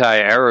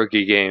hentai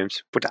eroge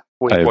games.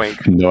 I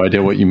have no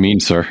idea what you mean,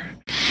 sir.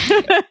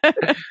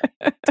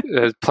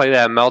 Play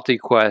that Melty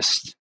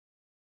Quest.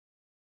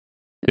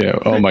 Yeah,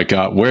 oh my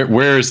god.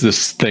 Where is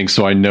this thing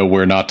so I know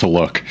where not to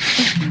look?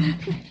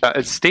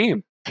 It's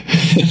Steam.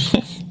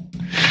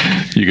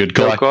 You good,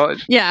 Clay?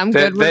 Yeah, I'm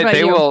good.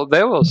 They will.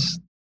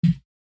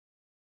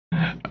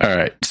 All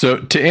right. So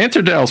to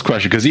answer Daryl's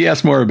question, because he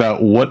asked more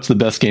about what's the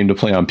best game to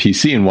play on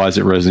PC and why is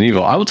it Resident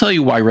Evil, I will tell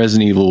you why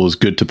Resident Evil is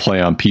good to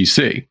play on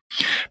PC.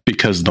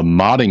 Because the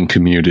modding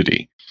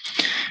community.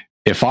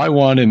 If I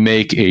want to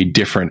make a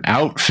different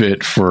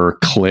outfit for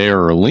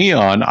Claire or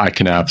Leon, I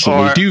can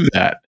absolutely do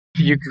that.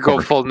 You could go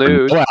full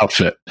nude. No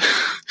outfit.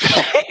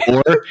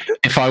 Or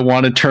if I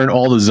want to turn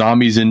all the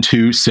zombies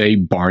into, say,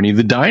 Barney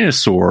the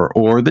dinosaur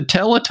or the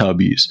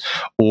Teletubbies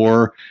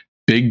or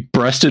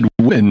big-breasted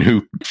women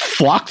who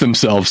flock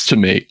themselves to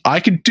me, I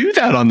could do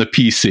that on the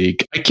PC.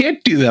 I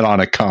can't do that on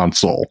a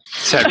console.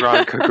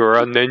 Senran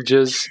Kagura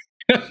ninjas.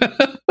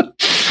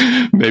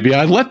 Maybe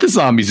I let the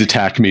zombies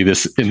attack me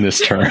in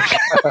this turn.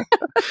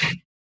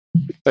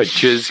 A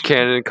jizz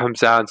cannon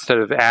comes out instead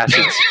of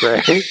acid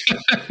spray.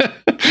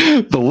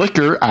 The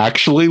liquor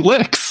actually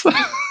licks.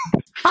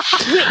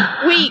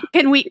 Wait,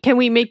 can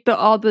we make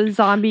all the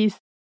zombies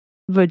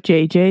the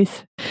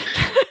JJs?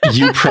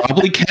 You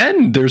probably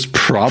can. There's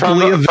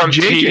probably a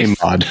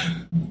JJ mod.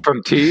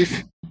 From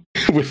teeth?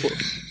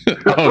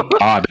 Oh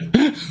god.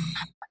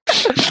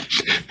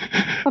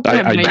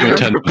 I do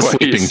intend on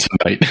sleeping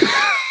tonight.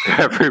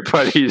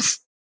 Everybody's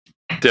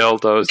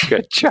dildos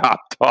get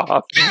chopped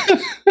off.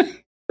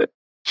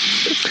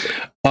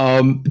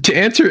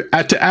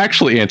 To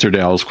actually answer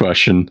Dal's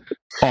question,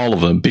 all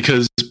of them,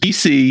 because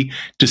PC,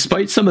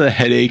 despite some of the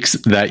headaches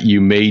that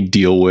you may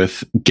deal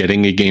with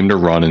getting a game to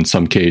run in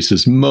some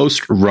cases,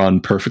 most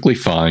run perfectly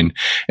fine.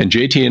 And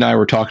JT and I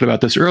were talking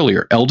about this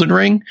earlier. Elden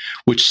Ring,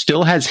 which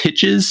still has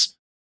hitches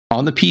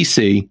on the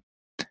PC,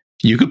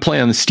 you could play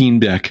on the Steam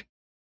Deck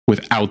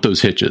without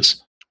those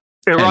hitches.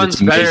 It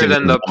runs better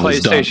than the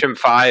PlayStation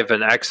 5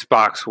 and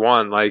Xbox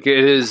One. Like, it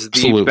is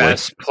the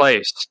best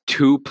place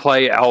to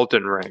play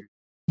Elden Ring.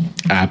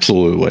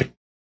 Absolutely.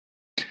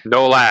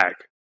 No lag.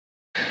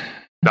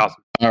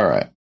 Nothing. All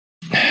right.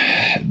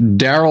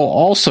 Daryl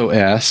also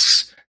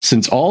asks,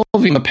 since all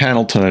of you on the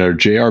panel tonight are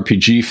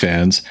JRPG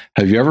fans,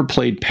 have you ever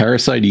played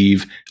Parasite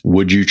Eve?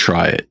 Would you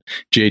try it?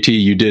 JT,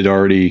 you did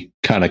already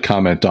kind of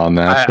comment on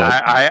that.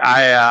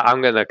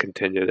 I'm going to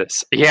continue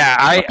this. Yeah,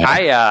 I'm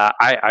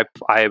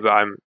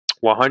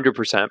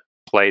 100%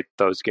 played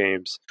those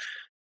games.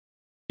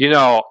 You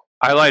know,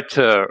 I like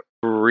to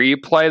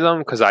replay them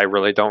because I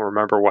really don't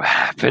remember what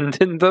happened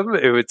in them.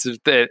 It's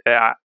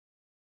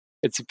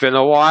been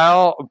a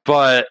while,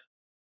 but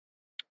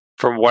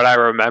from what I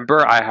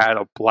remember, I had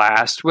a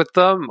blast with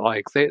them.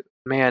 Like,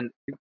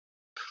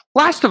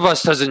 Last of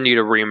Us doesn't need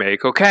a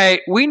remake, okay?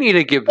 We need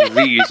to give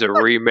these a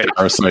remake.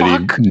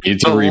 Fuck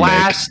needs a remake.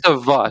 Last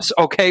of Us,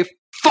 okay?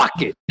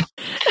 Fuck it.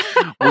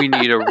 We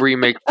need a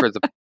remake for the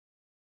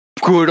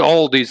good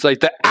oldies, like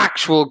the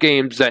actual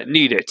games that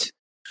need it.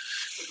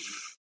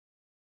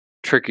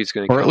 Tricky's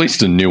going to, or at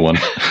least a new one.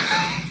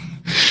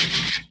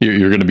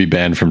 You're going to be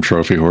banned from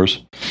Trophy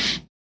Horse.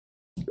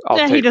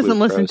 He doesn't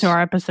listen to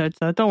our episodes,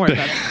 so don't worry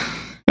about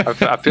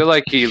it. I feel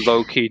like he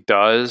low-key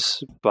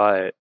does,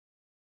 but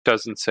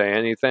doesn't say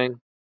anything.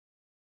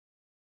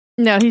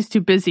 No, he's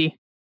too busy.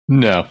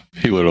 No,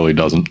 he literally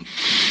doesn't.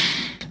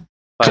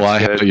 Cly,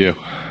 how about you?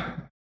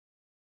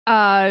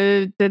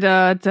 I've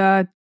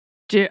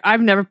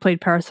never played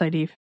Parasite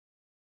Eve.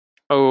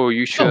 Oh,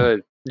 you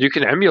should. You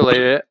can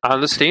emulate it on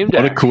the Steam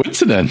Deck. What a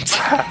coincidence.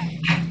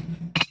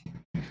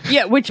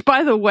 Yeah, which,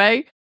 by the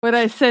way, when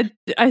I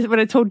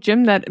told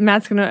Jim that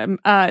Matt's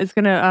is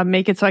gonna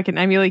make it so I can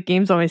emulate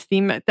games on my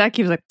Steam Deck,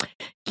 he was like,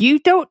 "You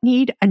don't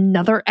need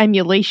another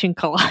emulation,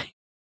 Kalai."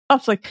 I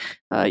was like,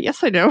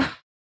 "Yes, I do."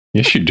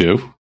 Yes, you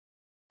do.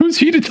 Who's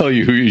he to tell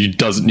you who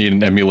doesn't need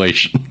an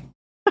emulation?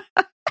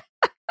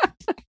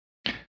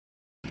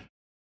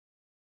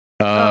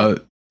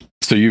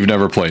 So you've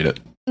never played it?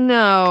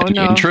 No. Any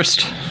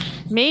interest?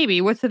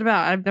 Maybe. What's it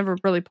about? I've never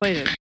really played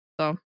it.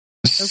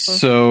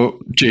 So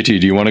JT,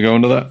 do you want to go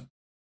into that?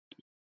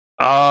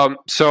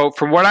 So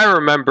from what I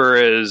remember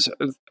is,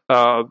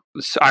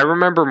 I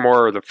remember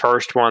more of the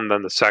first one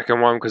than the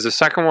second one, because the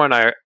second one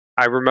I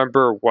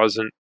remember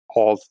wasn't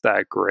all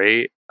that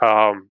great.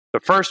 The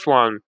first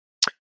one,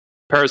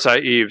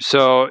 Parasite Eve.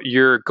 So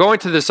you're going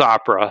to this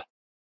opera.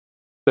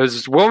 There's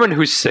this woman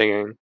who's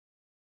singing.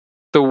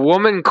 The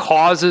woman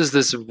causes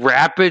this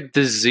rapid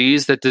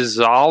disease that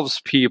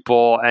dissolves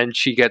people, and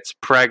she gets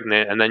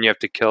pregnant, and then you have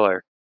to kill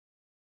her.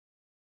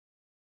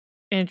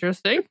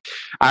 Interesting.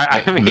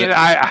 I'm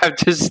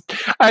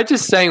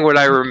just saying what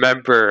I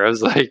remember. I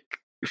was like,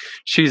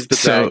 she's the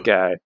bad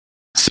guy.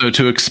 So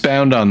to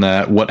expound on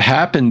that, what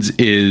happens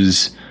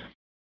is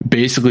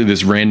basically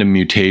this random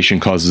mutation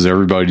causes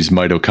everybody's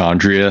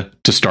mitochondria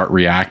to start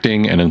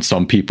reacting, and in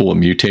some people it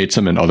mutates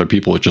them, and other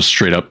people it just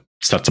straight up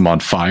sets them on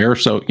fire.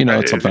 So,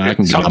 it's something I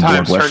can get on board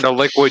with. Sometimes turn to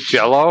liquid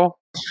jello.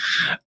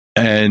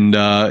 And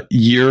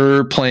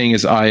you're playing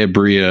as Aya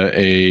Bria,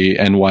 a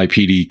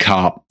NYPD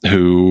cop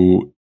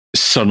who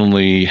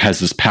suddenly has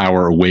this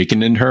power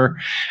awakened in her,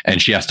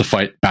 and she has to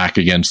fight back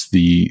against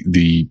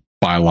the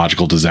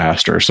biological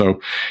disaster.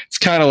 So it's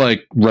kind of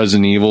like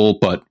Resident Evil,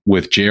 but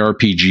with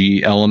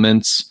JRPG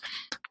elements.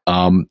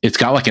 It's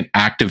got like an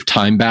active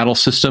time battle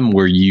system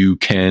where you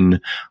can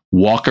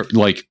walk,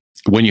 like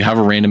when you have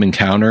a random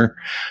encounter,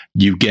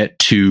 you get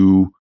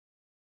to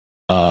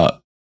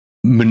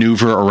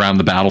maneuver around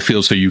the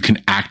battlefield, so you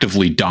can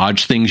actively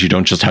dodge things. You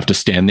don't just have to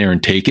stand there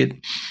and take it.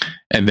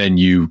 And then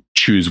you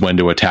choose when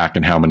to attack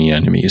and how many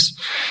enemies.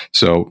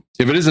 So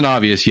if it isn't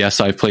obvious, yes,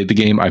 I've played the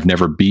game. I've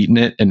never beaten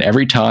it. And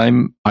every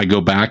time I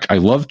go back, I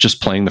love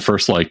just playing the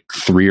first like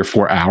 3 or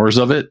 4 hours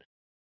of it.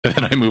 And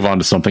then I move on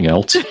to something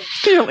else.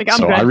 You're like,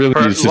 so I really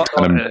need to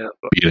kind of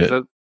beat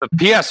it. The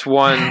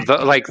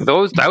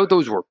PS1,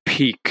 those were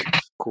peak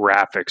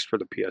graphics for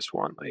the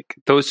PS1. Like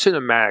those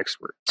cinematics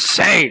were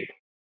insane.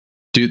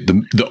 Dude,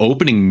 the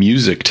opening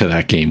music to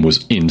that game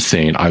was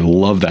insane. I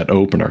love that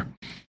opener.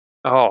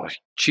 Oh,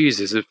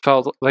 Jesus. It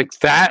felt like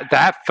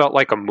that felt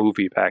like a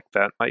movie back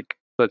then. Like,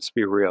 let's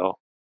be real.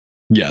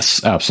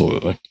 Yes,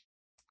 absolutely.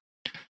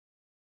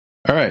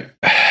 All right.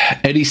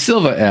 Eddie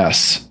Silva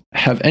asks,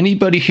 have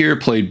anybody here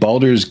played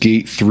Baldur's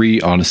Gate 3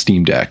 on a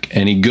Steam Deck?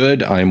 Any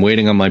good? I'm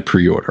waiting on my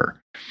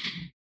pre-order.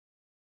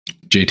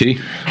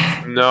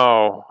 JT?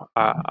 No.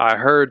 I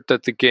heard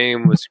that the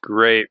game was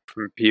great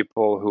from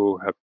people who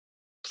have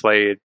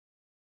played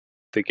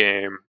the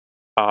game,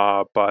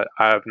 but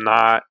I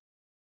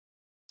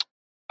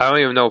don't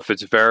even know if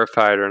it's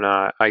verified or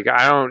not. Like,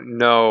 I don't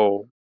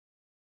know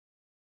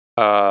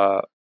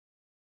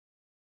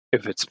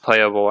if it's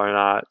playable or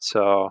not.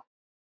 So,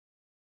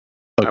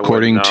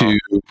 according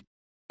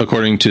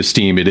to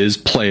Steam, it is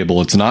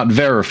playable. It's not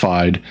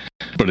verified,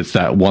 but it's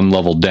that one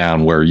level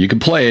down where you can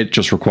play it.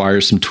 Just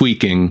requires some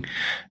tweaking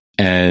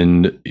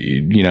and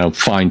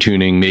fine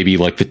tuning. Maybe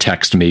like the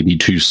text may be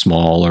too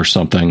small or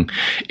something.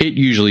 It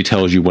usually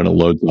tells you when it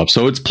loads up,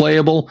 so it's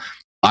playable.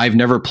 I've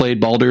never played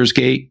Baldur's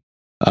Gate.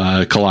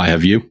 Kalai,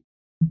 have you?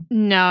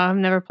 No, I've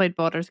never played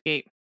Baldur's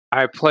Gate.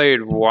 I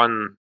played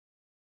one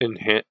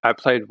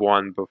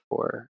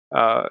before,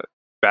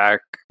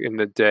 back in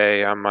the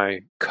day on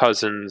my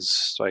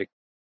cousin's like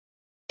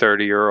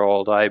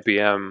 30-year-old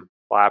IBM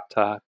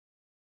laptop.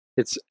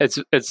 It's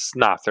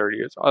not 30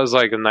 years. I was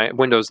like a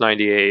Windows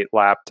 98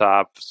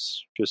 laptop.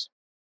 Just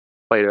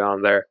played it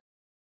on there.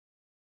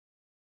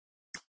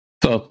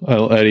 So,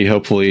 Eddie,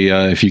 hopefully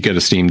if you get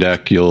a Steam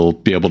Deck, you'll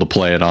be able to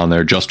play it on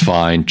there just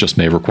fine. Just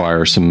may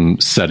require some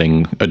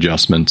setting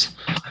adjustments.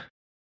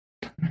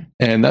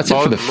 And that's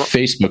it for the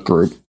Facebook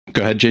group.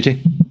 Go ahead,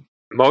 JT.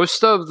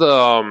 Most of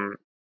the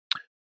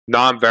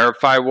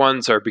non-verified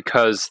ones are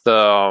because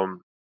the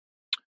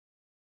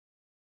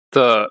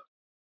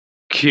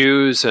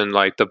cues and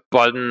like the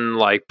button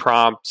like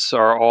prompts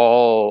are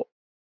all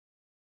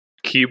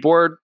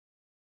keyboard.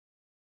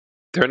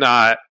 They're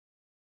not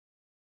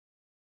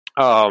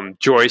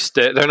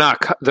joystick. They're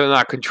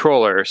not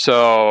controller.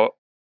 So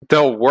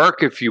they'll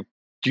work if you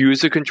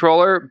use a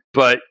controller,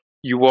 but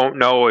you won't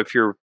know if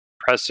you're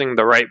pressing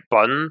the right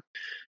button.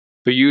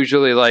 But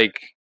usually, like,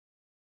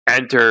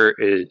 enter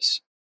is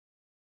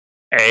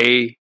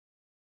A.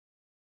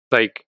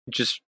 Like,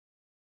 just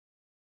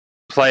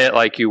play it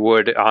like you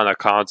would on a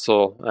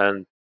console,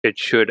 and it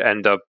should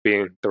end up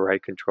being the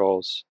right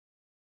controls.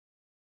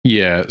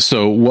 Yeah,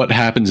 so what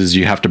happens is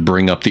you have to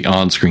bring up the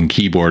on-screen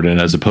keyboard,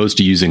 and as opposed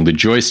to using the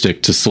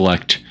joystick to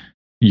select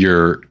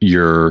your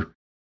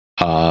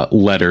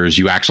letters,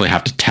 you actually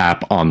have to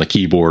tap on the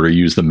keyboard or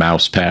use the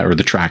mouse pad or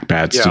the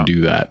trackpads to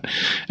do that.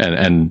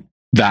 And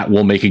that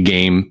will make a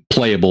game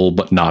playable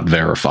but not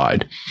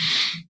verified.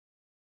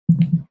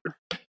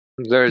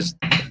 There's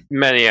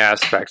many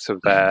aspects of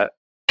that.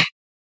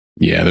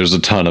 Yeah, there's a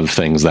ton of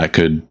things that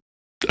could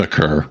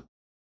occur.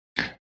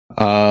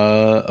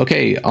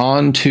 Okay,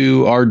 on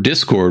to our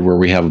Discord where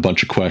we have a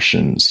bunch of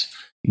questions.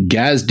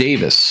 Gaz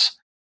Davis,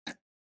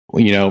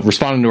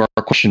 responding to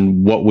our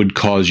question, what would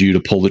cause you to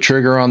pull the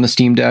trigger on the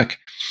Steam Deck?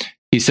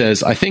 He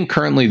says, I think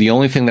currently the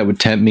only thing that would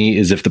tempt me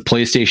is if the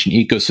PlayStation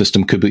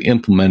ecosystem could be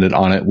implemented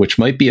on it, which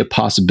might be a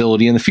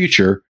possibility in the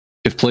future,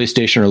 if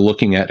PlayStation are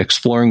looking at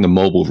exploring the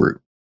mobile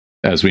route,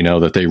 as we know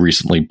that they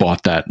recently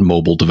bought that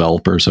mobile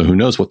developer, so who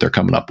knows what they're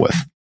coming up with.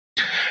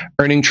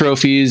 Earning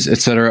trophies,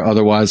 etc.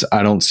 Otherwise,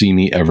 I don't see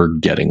me ever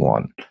getting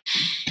one,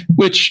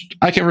 which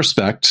I can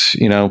respect,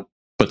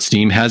 but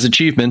Steam has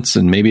achievements,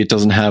 and maybe it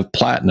doesn't have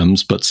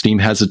platinums, but Steam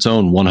has its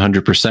own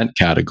 100%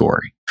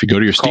 category. If you go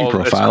to your Steam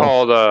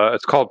profile,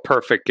 it's called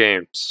Perfect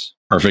Games.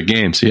 Perfect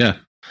Games, yeah.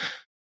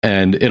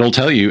 And it'll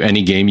tell you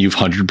any game you've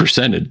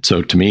 100%ed.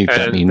 So to me,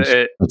 that means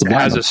it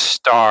has a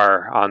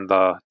star on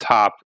the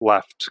top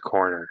left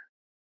corner.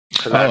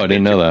 Oh, I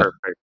didn't know that.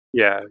 Perfect.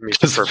 Yeah, it means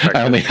perfect.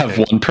 I only have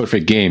one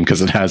perfect game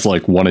because it has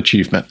like one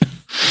achievement.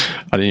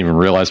 I didn't even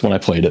realize when I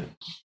played it.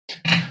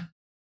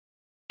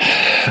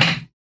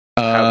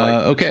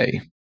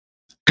 Okay.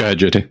 Go ahead,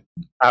 JT.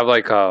 I have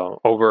like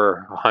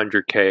over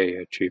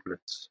 100K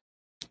achievements.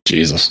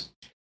 Jesus.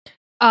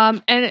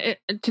 And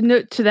to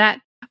note to that,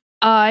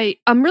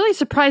 I'm really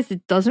surprised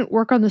it doesn't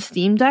work on the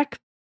Steam Deck,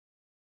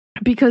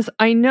 because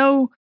I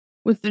know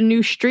with the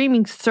new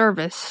streaming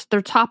service,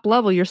 their top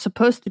level, you're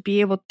supposed to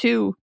be able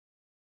to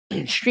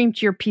stream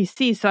to your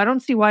PC. So I don't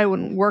see why it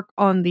wouldn't work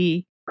on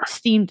the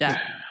Steam Deck.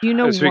 Do you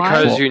know it's why?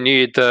 It's because you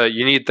need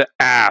the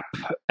app,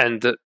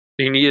 and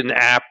you need an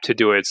app to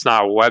do it. It's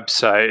not a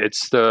website.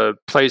 It's the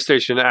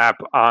PlayStation app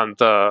on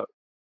the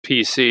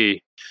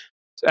PC,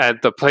 and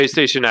the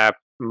PlayStation app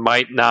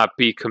might not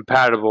be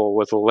compatible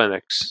with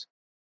Linux,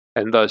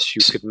 and thus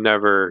you could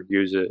never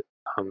use it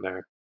on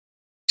there.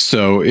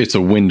 So it's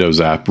a Windows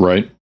app,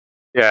 right?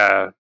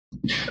 Yeah.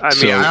 I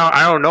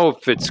don't know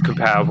if it's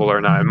compatible or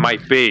not. It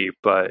might be,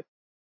 but...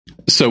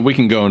 So we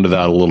can go into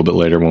that a little bit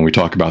later when we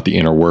talk about the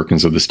inner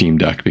workings of the Steam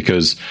Deck,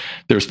 because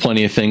there's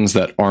plenty of things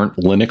that aren't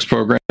Linux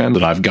programs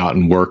that I've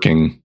gotten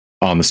working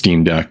on the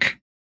Steam Deck.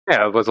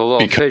 Yeah, with a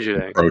little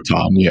fidgeting.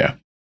 Proton, yeah.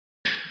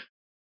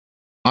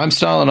 I'm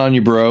styling on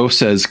you, bro,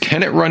 says,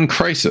 can it run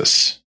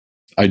Crysis?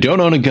 I don't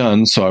own a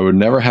gun, so I would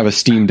never have a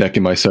Steam Deck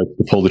in my set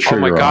to pull the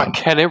trigger on. Oh my god,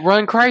 can it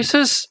run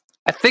Crysis?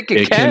 I think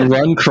it can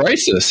run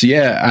Crysis.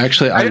 Yeah,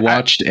 actually, I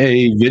watched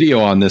a video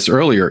on this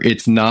earlier.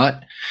 It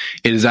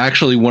is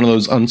actually one of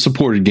those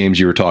unsupported games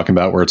you were talking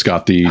about where it's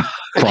got the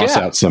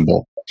cross-out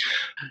symbol.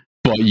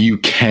 But you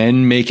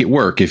can make it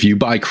work. If you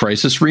buy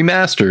Crysis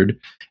Remastered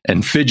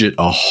and fidget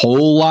a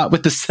whole lot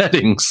with the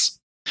settings,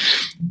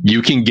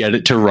 you can get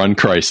it to run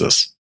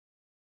Crysis.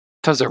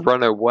 Does it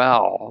run it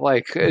well?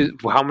 Like,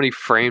 how many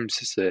frames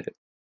is it?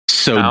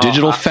 So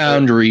Digital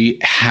Foundry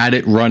had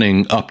it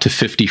running up to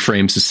 50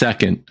 frames a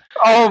second.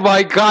 Oh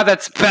my god,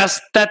 that's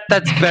best. That's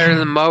better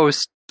than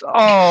most.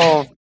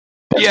 Oh,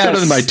 that's better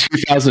than my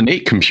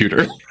 2008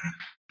 computer.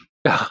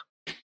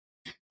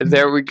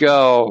 There we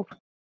go.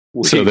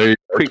 We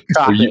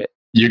got it.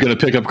 You're going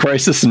to pick up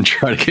Crysis and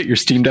try to get your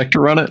Steam Deck to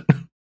run it?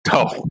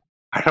 No,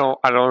 I don't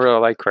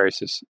really like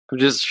Crysis. I'm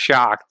just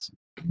shocked.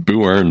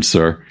 Boo earned,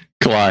 sir.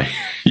 Kalai,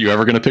 you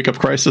ever going to pick up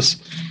Crysis?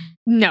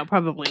 No,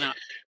 probably not.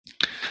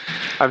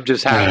 I'm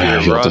just happy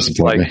it runs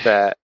like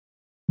that.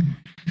 Do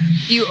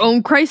you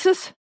own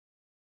Crysis?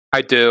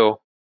 I do.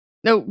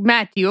 No,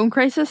 Matt, do you own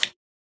Crysis?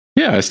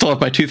 Yeah, I still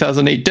have my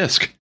 2008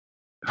 disc.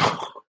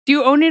 Do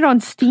you own it on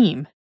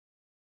Steam?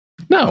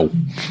 No,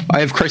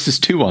 I have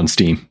Crysis 2 on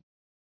Steam.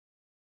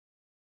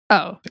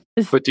 Oh.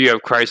 But do you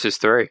have Crysis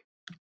 3?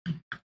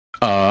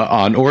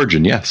 On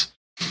Origin, yes.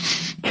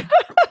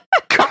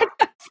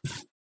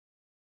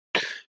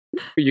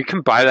 You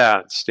can buy that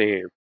on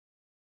Steam.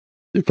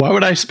 Why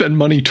would I spend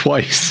money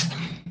twice?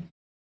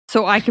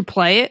 So I could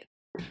play it?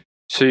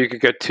 So you could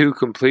get 2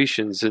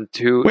 completions and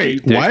 2...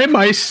 Wait, why am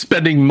I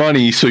spending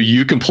money so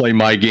you can play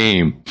my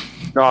game?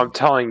 No, I'm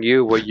telling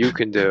you what you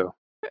can do.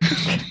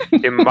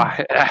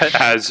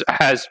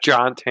 as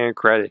John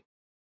Tancredi.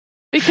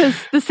 Because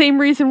the same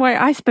reason why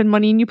I spend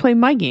money and you play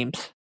my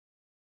games.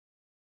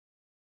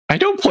 I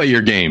don't play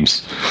your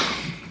games.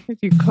 If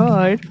you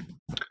could.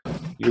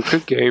 You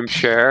could game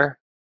share.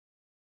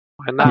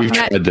 Why not? We've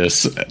tried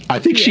this. I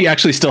think she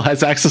actually still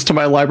has access to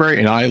my library,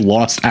 and I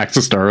lost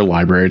access to her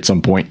library at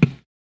some point.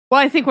 Well,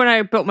 I think when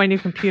I built my new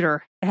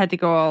computer, I had to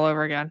go all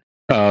over again.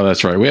 Oh,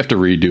 that's right. We have to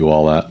redo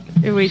all that.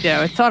 We do.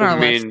 It's on our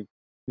list.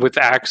 With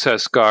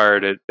Access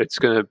Guard, it's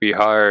going to be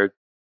hard.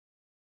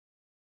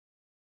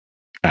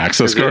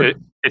 Access Guard?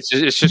 It's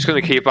just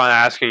going to keep on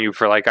asking you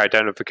for like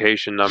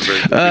identification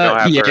numbers.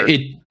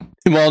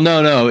 Well,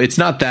 no, it's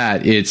not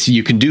that. It's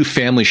you can do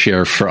family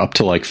share for up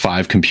to like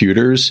 5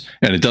 computers,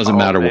 and it doesn't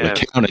matter what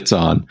account it's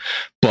on.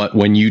 But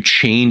when you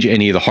change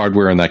any of the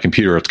hardware on that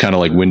computer, it's kind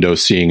of like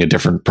Windows seeing a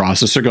different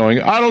processor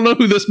going, I don't know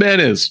who this man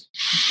is.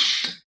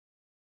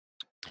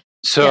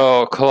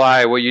 So,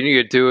 Kalai, what you need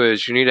to do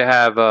is you need to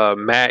have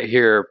Matt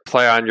here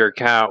play on your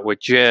account with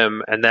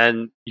Jim, and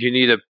then you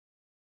need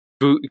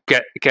to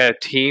get a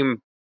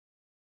team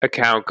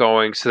account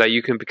going so that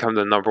you can become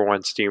the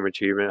 #1 Steam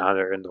achievement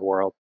hunter in the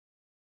world.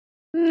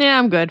 Yeah,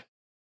 I'm good.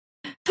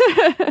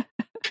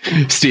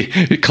 Steve,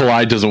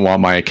 Kalai doesn't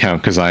want my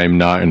account because I am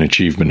not an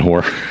achievement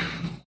whore.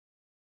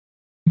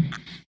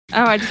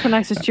 Oh, I just want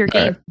access to your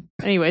game.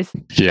 Anyways.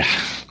 Yeah.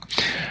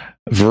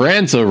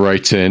 Veranza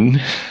writes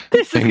in.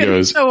 This is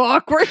goes, so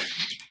awkward.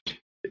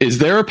 is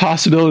there a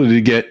possibility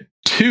to get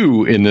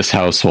 2 in this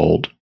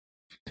household?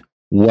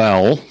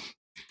 Well,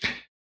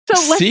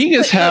 seeing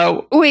as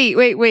how...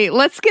 Wait.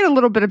 Let's get a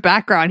little bit of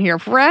background here.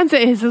 Franza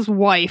is his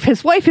wife.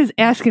 His wife is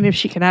asking if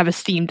she can have a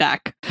Steam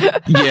Deck.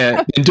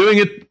 Yeah, and doing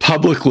it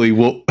publicly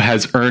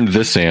has earned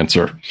this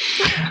answer.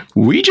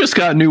 We just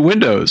got new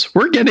windows.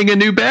 We're getting a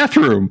new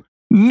bathroom.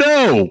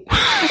 No!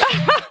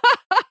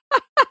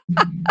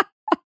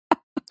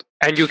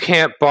 And you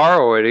can't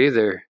borrow it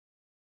either.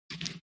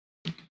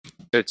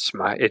 It's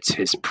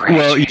his precious.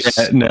 Well,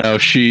 yeah, no,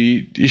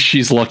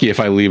 she's lucky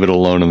if I leave it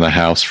alone in the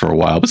house for a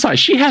while.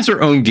 Besides, she has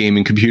her own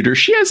gaming computer.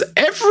 She has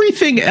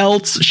everything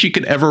else she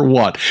could ever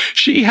want.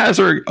 She has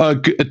a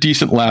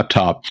decent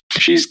laptop.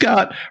 She's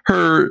got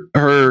her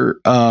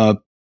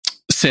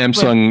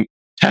Samsung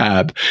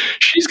Tab.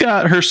 She's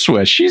got her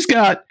Switch. She's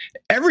got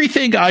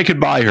everything I could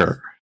buy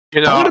her.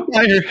 You know, I want to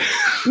buy her.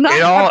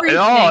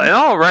 In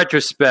all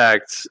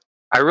retrospect,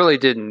 I really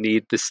didn't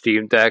need the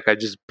Steam Deck. I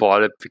just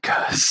bought it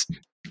because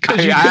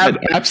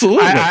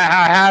absolutely.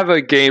 I have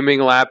a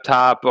gaming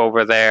laptop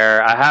over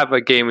there. I have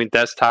a gaming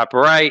desktop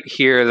right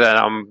here that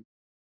I'm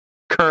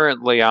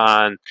currently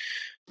on,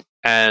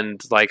 and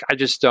like I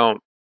just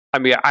don't. I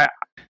mean,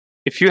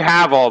 if you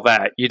have all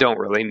that, you don't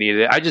really need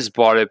it. I just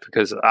bought it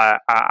because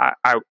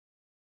I'm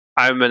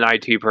an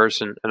IT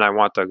person and I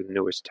want the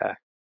newest tech.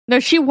 No,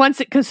 she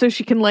wants it so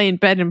she can lay in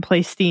bed and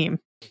play Steam.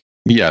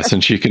 Yes,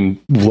 and she can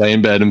lay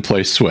in bed and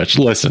play Switch.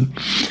 Listen,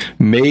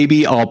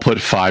 maybe I'll put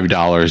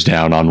 $5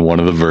 down on one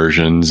of the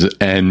versions,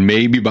 and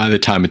maybe by the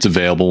time it's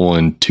available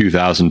in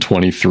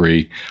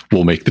 2023,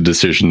 we'll make the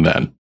decision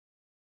then.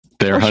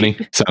 There, honey?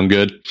 Sound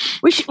good?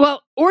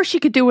 Or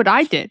she could do what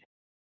I did.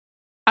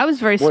 I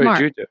was very smart. What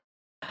did you do?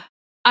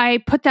 I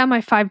put down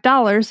my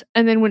 $5,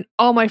 and then when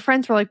all my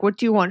friends were like, "What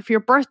do you want for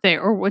your birthday?"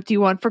 or "What do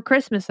you want for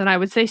Christmas?" and I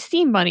would say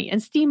Steam money,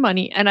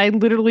 and I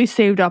literally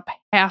saved up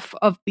half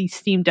of the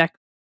Steam Deck.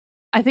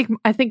 I think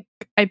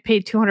I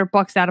paid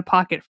 $200 out of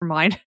pocket for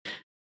mine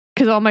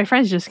because all my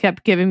friends just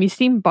kept giving me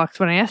Steam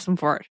bucks when I asked them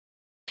for it.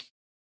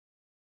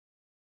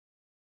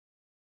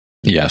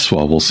 Yes,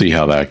 well, we'll see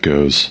how that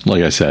goes.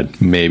 Like I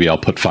said, maybe I'll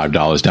put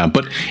 $5 down,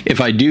 but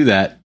if I do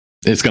that,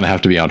 it's going to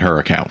have to be on her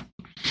account.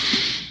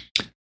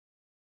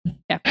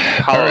 Yeah.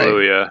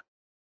 Hallelujah.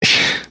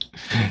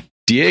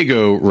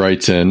 Diego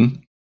writes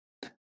in,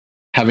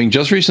 having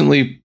just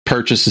recently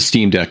purchased a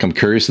Steam Deck, I'm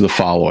curious of the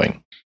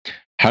following.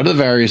 How do the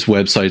various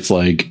websites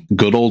like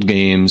Good Old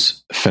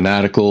Games,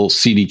 Fanatical,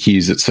 CD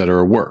Keys,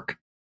 etc. work?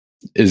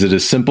 Is it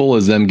as simple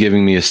as them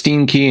giving me a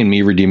Steam key and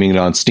me redeeming it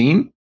on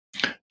Steam?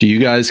 Do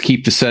you guys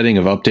keep the setting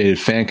of updated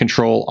fan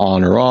control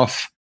on or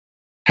off?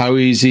 How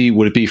easy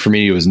would it be for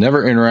me who has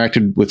never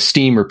interacted with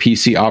Steam or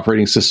PC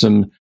operating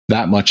system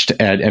that much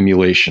to add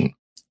emulation?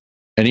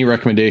 Any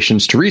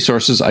recommendations to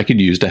resources I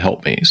could use to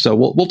help me? So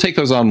we'll take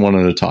those on one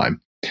at a time.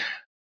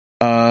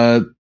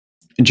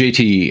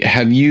 JT,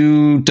 have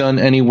you done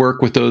any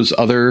work with those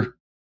other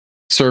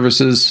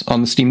services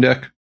on the Steam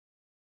Deck?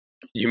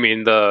 You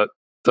mean the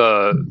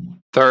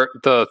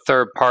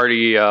third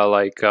party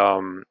like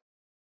GOG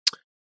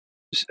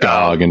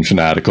and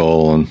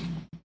Fanatical and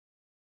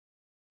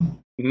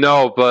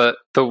no, but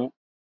the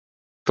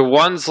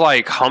ones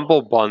like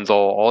Humble Bundle,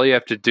 all you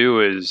have to do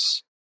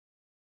is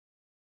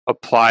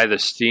apply the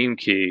Steam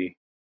key.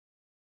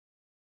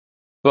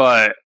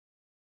 But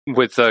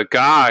with the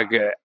GOG,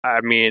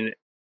 I mean,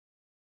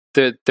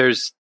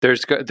 there's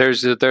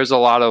a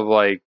lot of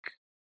like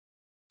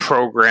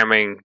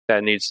programming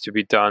that needs to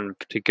be done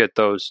to get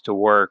those to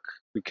work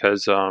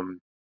because I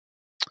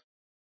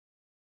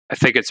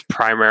think it's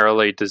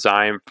primarily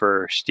designed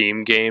for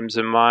Steam games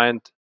in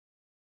mind,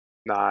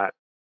 not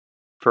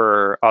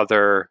for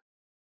other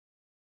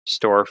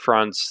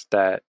storefronts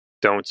that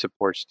don't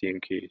support Steam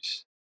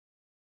keys.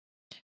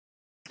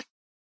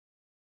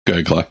 Go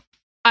ahead, Clay.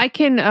 I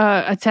can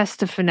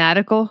attest to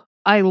Fanatical.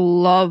 I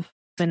love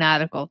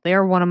Fanatical. They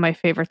are one of my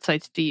favorite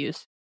sites to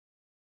use.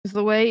 Because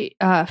the way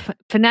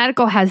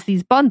Fanatical has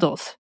these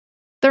bundles,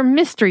 they're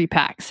mystery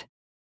packs.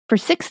 For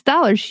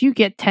 $6, you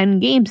get 10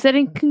 games that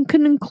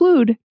can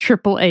include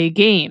AAA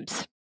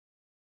games.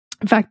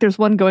 In fact, there's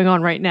one going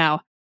on right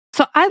now.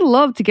 So I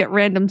love to get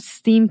random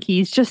Steam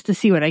keys just to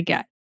see what I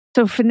get.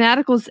 So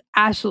Fanatical is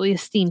absolutely a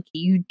Steam key.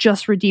 You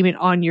just redeem it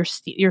on your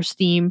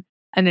Steam,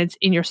 and it's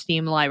in your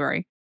Steam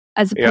library.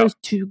 As opposed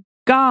to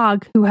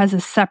GOG, who has a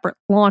separate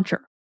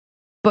launcher.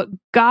 But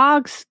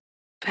GOG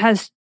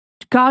has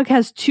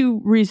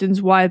two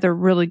reasons why they're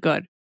really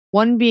good.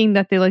 One being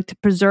that they like to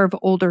preserve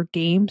older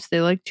games.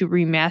 They like to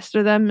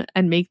remaster them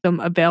and make them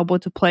available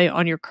to play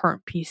on your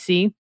current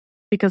PC.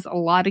 Because a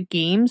lot of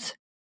games,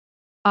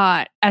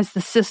 as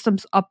the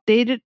system's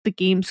updated, the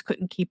games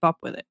couldn't keep up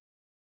with it.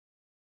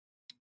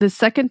 The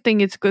second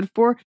thing it's good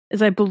for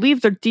is I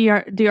believe they're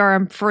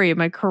DRM free. Am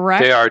I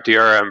correct? They are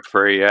DRM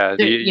free. Yeah.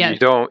 You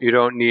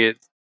don't need.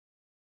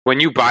 When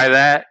you buy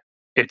that,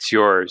 it's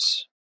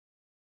yours.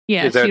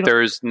 Yeah.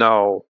 There's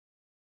no.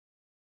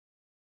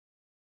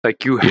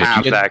 Like you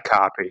have that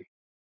copy.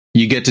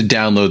 You get to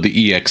download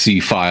the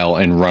exe file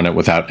and run it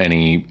without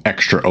any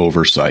extra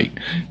oversight.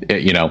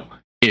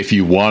 if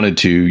you wanted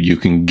to, you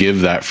can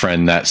give that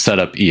friend that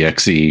setup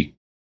exe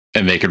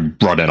and they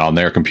could run it on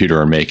their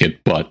computer and make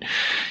it. But,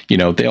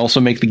 they also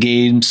make the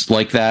games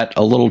like that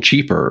a little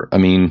cheaper. I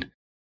mean,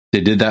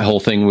 they did that whole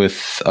thing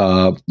with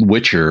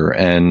Witcher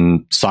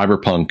and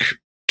Cyberpunk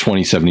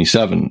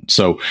 2077.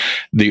 So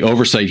the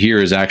oversight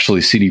here is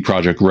actually CD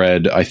Projekt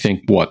Red, I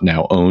think,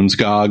 owns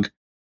GOG,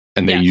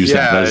 and they use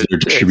that as their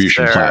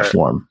distribution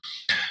platform.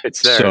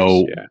 It's theirs,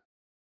 so,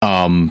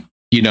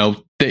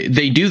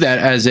 they do that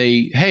as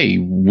hey,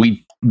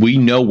 we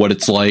know what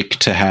it's like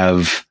to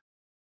have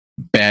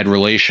bad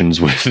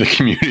relations with the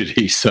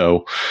community.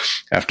 So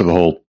after the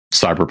whole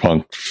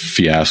Cyberpunk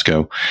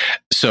fiasco,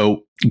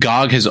 so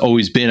GOG has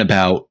always been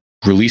about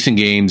releasing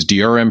games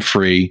DRM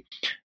free,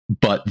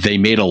 but they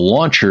made a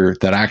launcher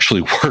that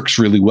actually works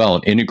really well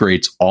and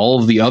integrates all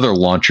of the other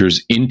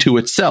launchers into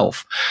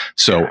itself.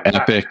 So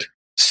Epic,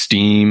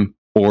 Steam,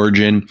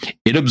 Origin,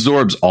 it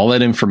absorbs all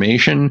that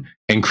information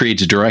and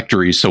creates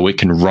directories so it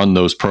can run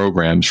those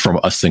programs from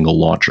a single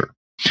launcher.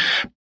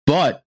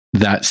 But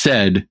that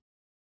said,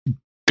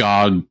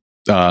 GOG,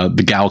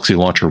 the Galaxy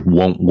launcher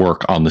won't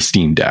work on the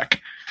Steam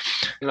Deck.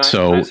 Can I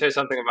say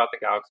something about the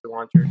Galaxy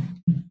launcher?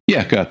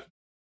 Yeah, go ahead.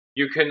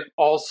 You can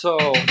also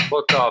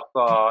look up.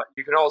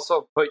 You can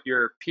also put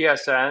your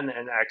PSN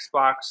and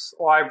Xbox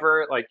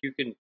library. Like you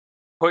can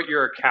put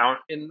your account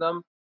in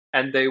them,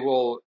 and they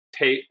will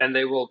put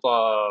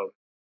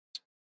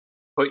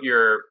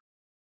your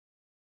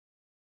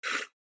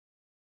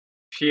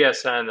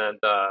PSN and.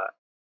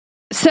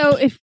 So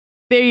if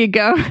there you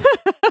go.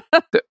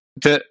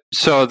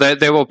 So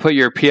they will put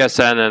your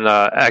PSN and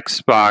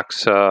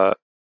Xbox.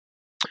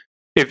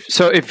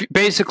 If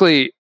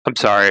basically, I'm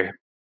sorry,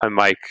 I'm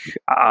Mike.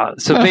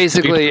 So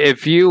basically,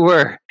 if you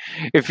got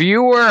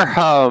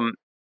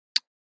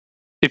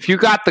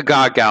the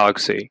GOG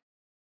Galaxy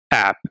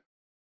app,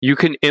 you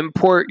can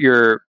import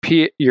your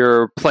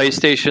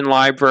PlayStation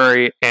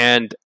library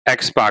and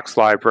Xbox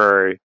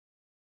library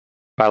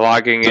by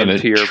logging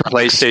into your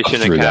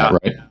PlayStation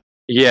account. That, right?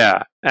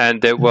 Yeah,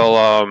 and it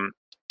will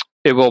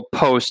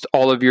post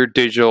all of your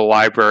digital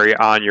library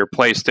on your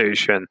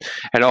PlayStation,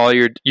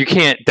 and you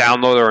can't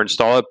download or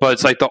install it, but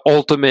it's like the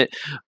ultimate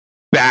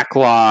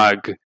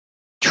backlog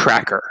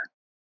tracker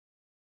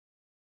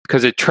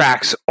because it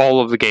tracks all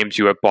of the games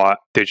you have bought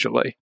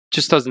digitally.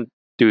 Just doesn't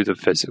do the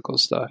physical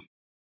stuff.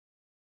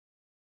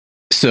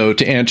 So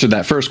to answer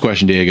that first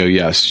question, Diego,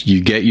 yes,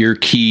 you get your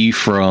key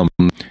from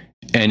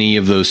any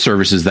of those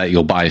services that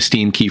you'll buy a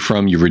Steam key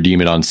from. You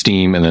redeem it on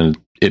Steam, and then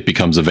it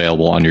becomes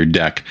available on your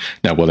deck.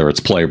 Now, whether it's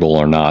playable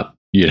or not,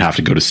 you'd have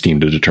to go to Steam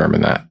to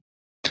determine that.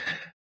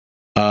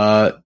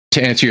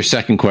 To answer your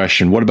second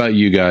question, what about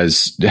you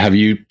guys? Have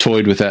you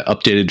toyed with that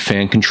updated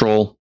fan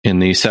control in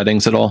the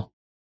settings at all?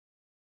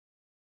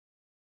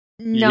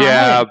 No.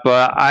 Yeah,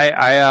 but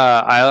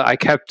I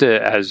kept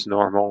it as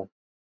normal.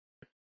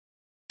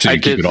 So I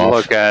did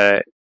look at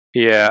it.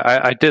 Yeah,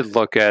 I did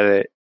look at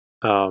it.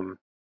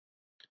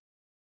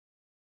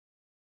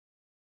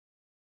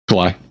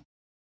 July?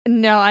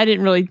 No, I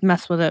didn't really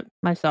mess with it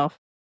myself.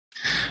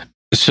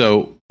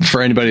 So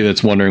for anybody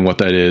that's wondering what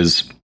that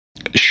is,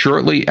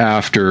 shortly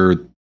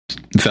after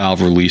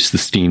Valve released the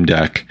Steam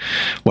Deck,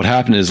 what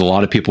happened is a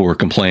lot of people were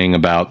complaining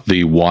about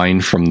the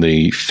whine from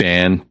the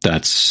fan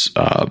that's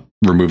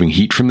removing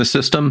heat from the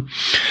system.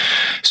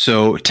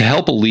 So to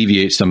help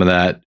alleviate some of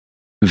that,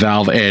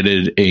 Valve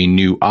added a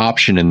new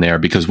option in there,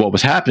 because what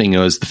was happening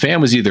was the fan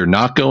was either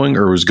not going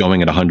or was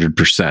going at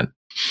 100%.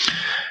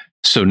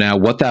 So now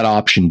what that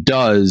option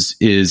does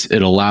is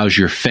it allows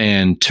your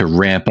fan to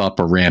ramp up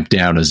or ramp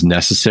down as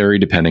necessary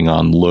depending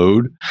on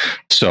load.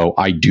 So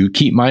I do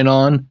keep mine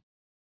on.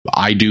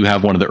 I do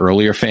have one of the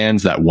earlier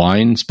fans that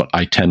whines, but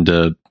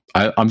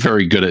I'm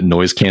very good at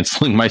noise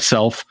canceling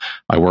myself.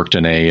 I worked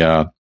in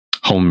a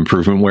home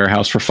improvement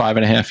warehouse for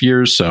 5.5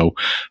 years, so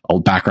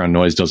background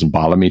noise doesn't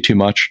bother me too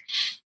much.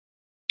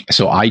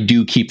 So I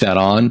do keep that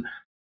on,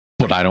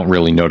 but I don't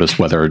really notice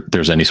whether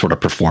there's any sort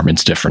of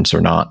performance difference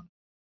or not.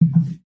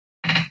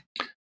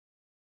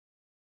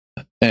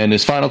 And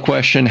his final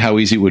question, how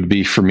easy it would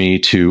be for me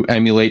to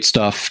emulate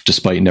stuff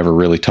despite never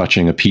really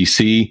touching a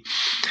PC.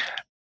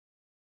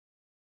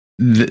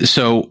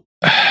 So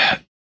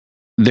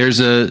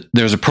there's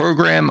a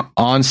program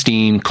on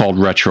Steam called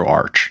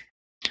RetroArch.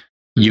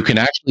 You can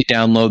actually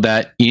download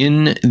that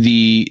in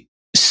the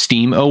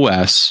Steam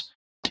OS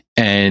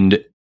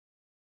and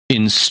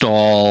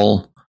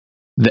install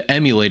the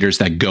emulators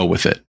that go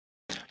with it.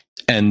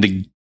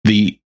 And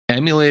the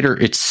emulator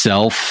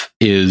itself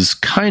is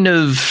kind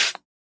of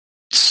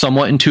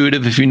somewhat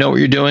intuitive if you know what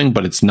you're doing,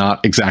 but it's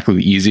not exactly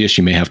the easiest.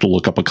 You may have to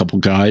look up a couple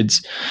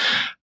guides.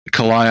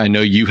 Kalai, I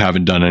know you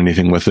haven't done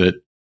anything with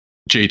it.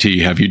 JT,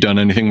 have you done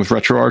anything with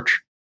RetroArch?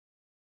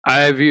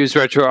 I've used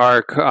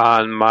RetroArch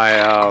on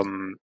my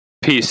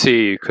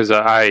PC because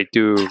I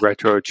do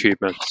retro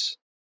achievements.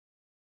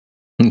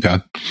 Okay.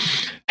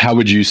 How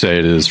would you say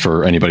it is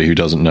for anybody who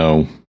doesn't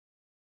know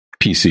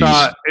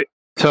PCs?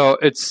 So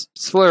it's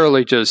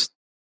literally just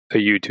a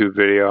YouTube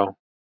video.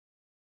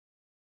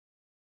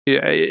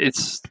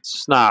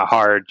 it's not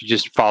hard. You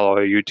just follow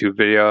a YouTube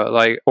video,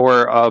 like,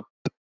 or a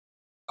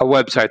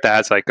website that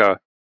has like a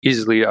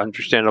easily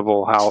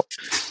understandable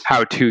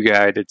how-to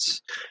guide.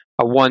 It's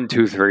a 1,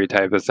 2, 3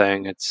 type of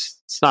thing.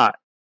 It's not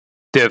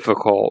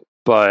difficult,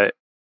 but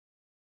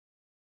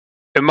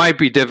it might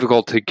be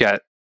difficult to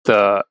get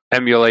the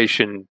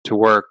emulation to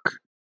work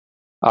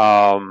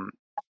all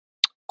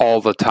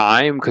the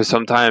time, because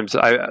sometimes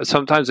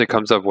it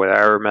comes up with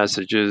error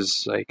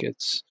messages. Like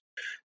it's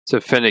a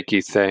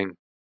finicky thing.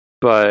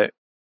 But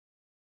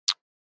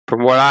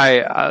from what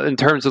in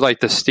terms of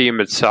like the Steam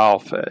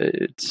itself,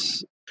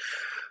 it's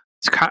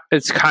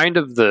kind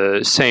of the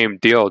same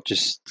deal.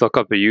 Just look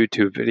up a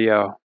YouTube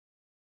video.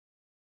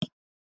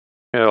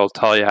 It'll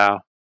tell you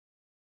how.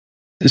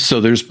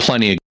 So there's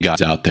plenty of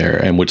guys out there,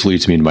 and which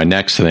leads me to my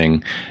next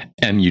thing,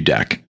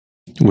 EmuDeck,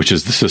 which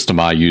is the system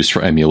I use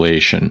for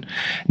emulation.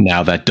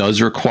 Now, that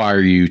does require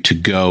you to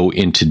go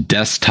into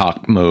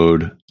desktop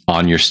mode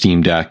on your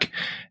Steam Deck,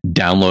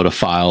 download a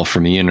file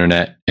from the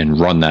internet, and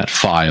run that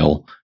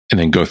file, and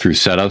then go through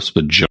setups.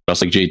 But just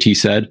like JT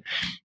said,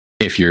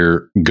 if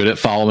you're good at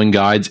following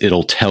guides,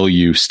 it'll tell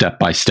you step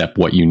by step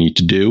what you need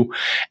to do.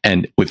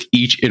 And with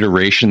each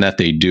iteration that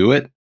they do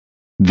it,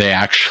 they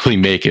actually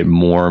make it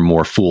more and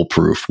more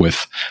foolproof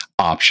with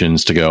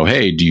options to go,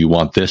 hey, do you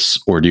want this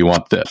or do you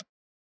want this?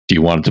 Do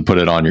you want to put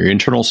it on your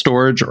internal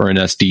storage or an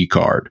SD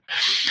card?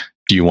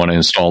 Do you want to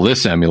install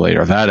this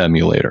emulator, that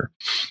emulator?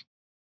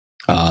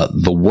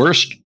 The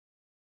worst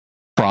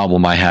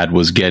problem I had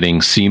was getting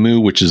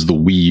Cemu, which is the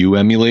Wii U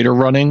emulator,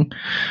 running.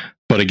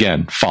 But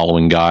again,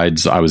 following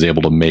guides, I was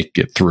able to make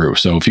it through.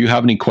 So if you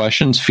have any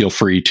questions, feel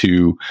free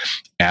to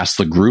ask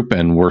the group,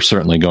 and we're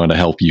certainly going to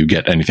help you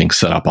get anything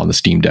set up on the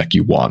Steam Deck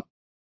you want.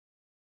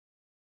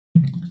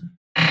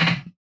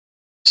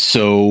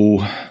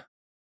 So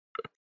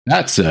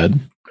that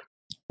said,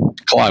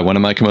 Clyde, when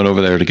am I coming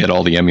over there to get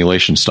all the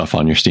emulation stuff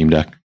on your Steam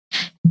Deck?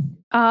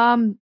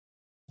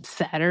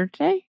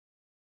 Saturday.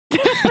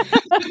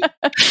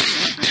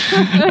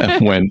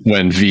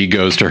 when V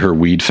goes to her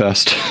Weed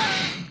Fest.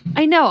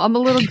 I know, I'm a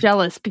little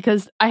jealous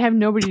because I have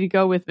nobody to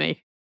go with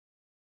me.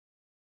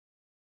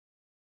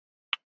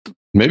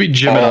 Maybe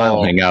Jim and I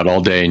will hang out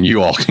all day and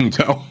you all can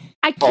go.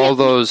 All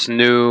those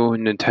new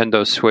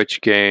Nintendo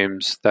Switch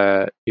games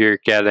that you're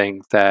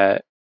getting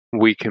that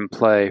we can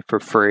play for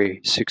free,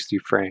 60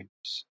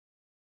 frames.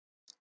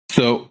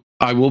 So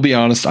I will be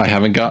honest,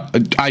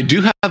 I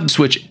do have the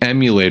Switch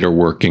emulator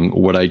working.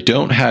 What I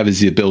don't have is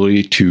the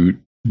ability to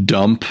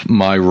dump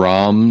my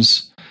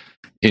ROMs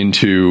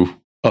into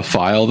a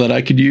file that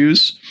I could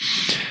use.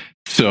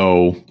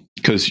 So,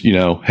 because,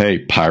 hey,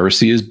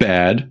 piracy is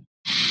bad.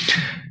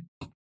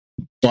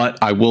 But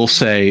I will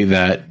say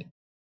that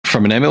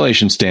from an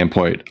emulation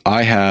standpoint,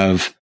 I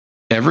have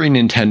every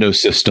Nintendo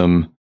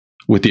system,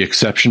 with the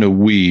exception of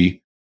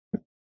Wii,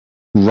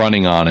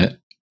 running on it.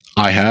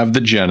 I have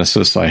the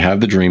Genesis, I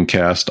have the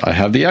Dreamcast, I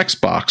have the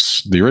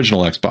Xbox, the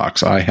original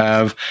Xbox, I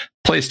have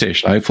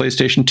PlayStation, I have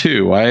PlayStation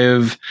 2, I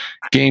have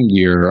Game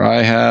Gear,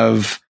 I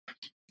have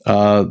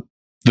the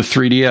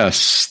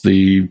 3DS,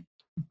 the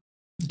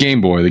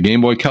Game Boy, the Game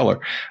Boy Color.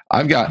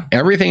 I've got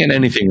everything and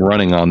anything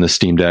running on this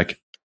Steam Deck.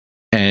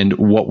 And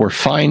what we're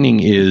finding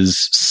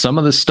is some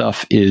of the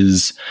stuff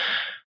is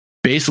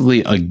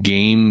basically a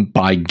game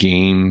by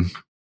game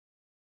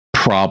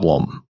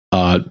problem.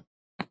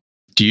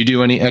 Do you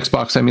do any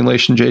Xbox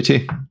emulation,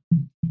 JT?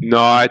 No,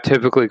 I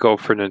typically go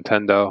for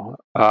Nintendo.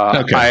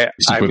 Okay.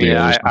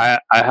 I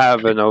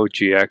have an OG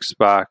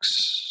Xbox,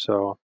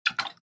 so,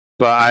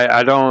 but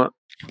I don't.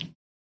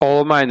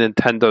 All of my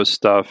Nintendo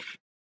stuff,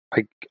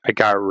 I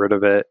got rid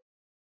of it,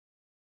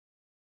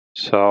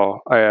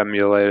 so I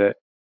emulate it.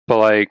 But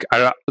like,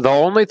 the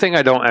only thing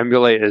I don't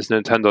emulate is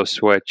Nintendo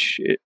Switch.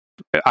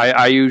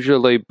 I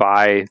usually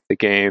buy the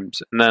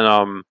games, and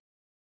then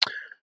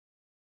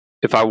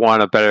if I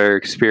want a better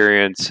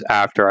experience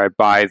after I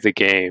buy the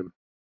game,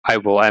 I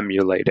will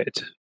emulate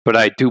it. But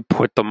I do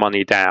put the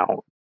money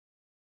down.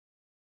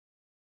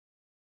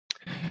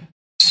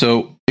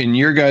 So, in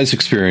your guys'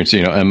 experience,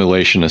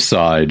 emulation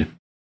aside,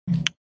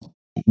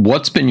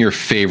 what's been your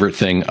favorite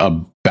thing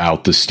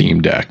about the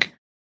Steam Deck?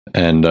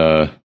 And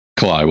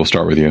Kalai, we'll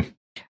start with you.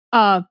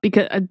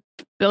 Because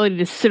ability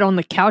to sit on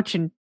the couch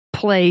and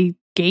play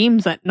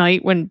games at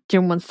night when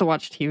Jim wants to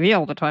watch TV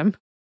all the time.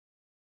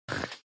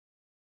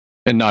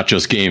 And not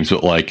just games,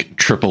 but like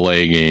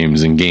AAA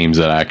games and games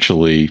that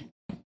actually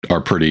are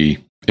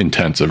pretty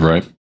intensive,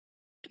 right?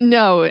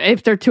 No,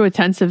 if they're too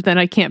intensive, then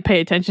I can't pay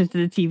attention to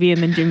the TV,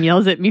 and then Jim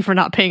yells at me for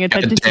not paying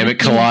attention. Damn it,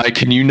 Kalai,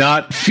 can you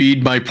not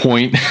feed my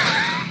point?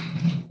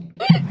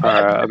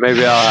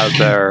 Maybe I'll have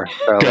their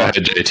Go ahead,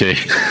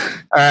 JT.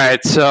 All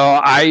right, so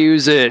I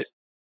use it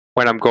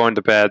when I'm going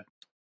to bed.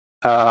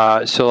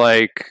 So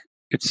like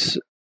it's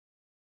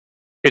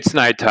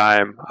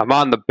nighttime. I'm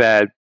on the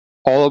bed.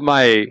 All of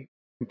my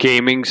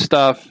gaming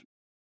stuff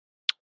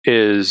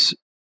is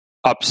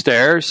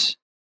upstairs,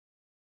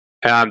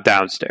 and I'm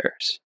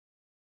downstairs.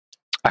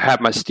 I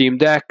have my Steam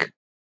Deck.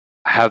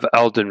 I have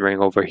Elden Ring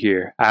over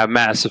here. I have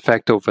Mass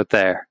Effect over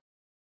there.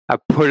 I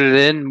put it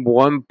in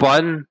one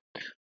button,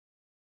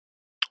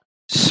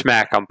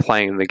 smack, I'm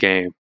playing the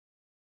game.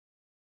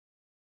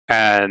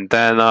 And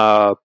then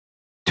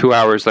 2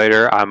 hours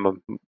later,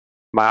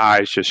 my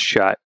eyes just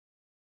shut.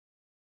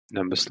 And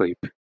I'm asleep.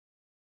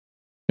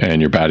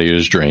 And your battery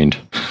is drained.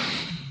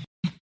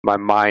 My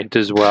mind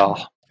as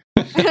well.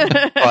 But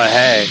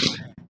hey,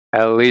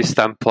 at least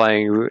I'm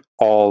playing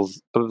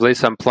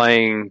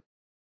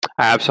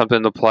I have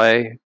something to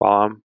play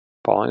while I'm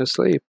falling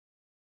asleep.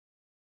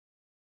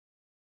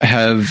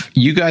 Have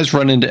you guys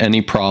run into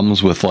any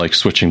problems with like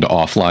switching to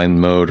offline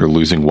mode or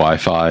losing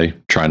Wi-Fi,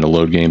 trying to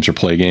load games or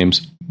play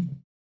games?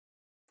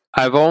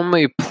 I've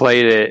only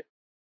played it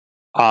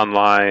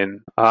online.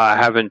 I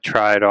haven't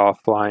tried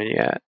offline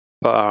yet.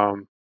 But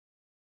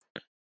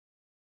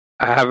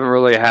I haven't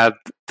really had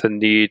the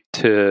need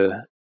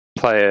to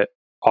play it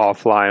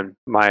offline.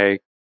 My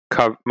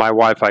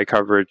Wi-Fi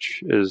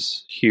coverage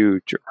is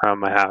huge around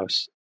my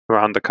house,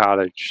 around the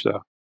cottage.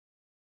 So,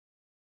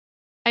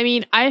 I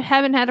mean, I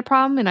haven't had a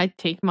problem, and I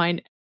take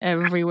mine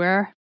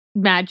everywhere.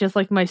 Matt, just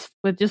like my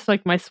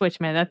Switch,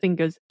 man, that thing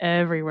goes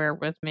everywhere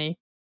with me.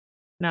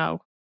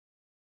 No.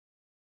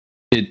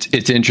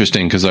 It's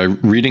interesting because I'm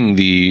reading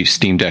the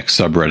Steam Deck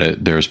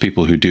subreddit. There's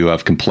people who do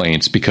have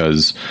complaints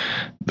because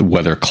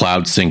whether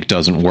Cloud Sync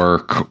doesn't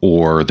work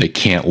or they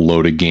can't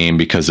load a game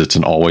because it's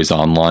an always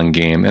online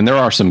game. And there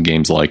are some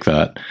games like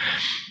that.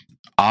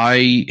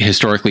 I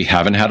historically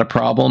haven't had a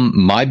problem.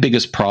 My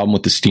biggest problem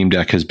with the Steam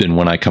Deck has been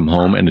when I come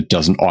home and it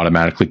doesn't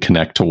automatically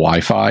connect to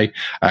Wi-Fi. I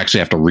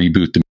actually have to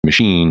reboot the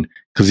machine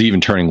because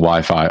even turning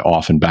Wi-Fi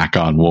off and back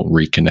on won't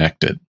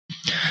reconnect it.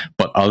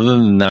 But other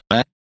than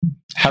that,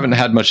 haven't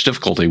had much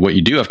difficulty. What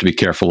you do have to be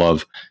careful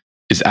of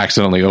is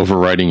accidentally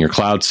overwriting your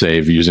cloud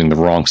save using the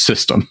wrong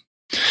system.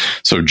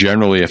 So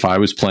generally, if I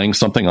was playing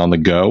something on the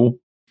go,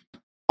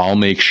 I'll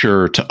make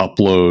sure to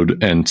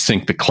upload and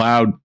sync the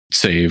cloud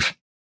save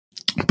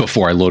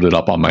before I load it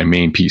up on my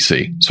main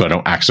PC, so I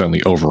don't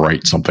accidentally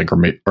overwrite something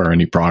or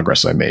any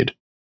progress I made.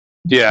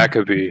 Yeah, that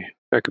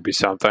could be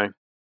something.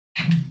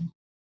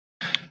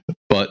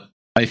 But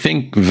I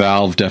think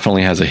Valve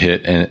definitely has a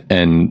hit,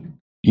 and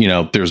you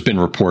know, there's been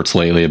reports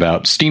lately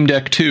about Steam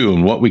Deck 2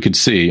 and what we could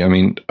see. I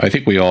mean, I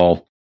think we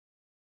all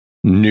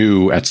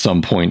knew at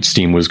some point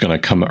Steam was going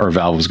to come, or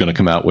Valve was going to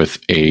come out with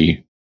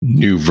a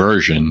new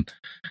version.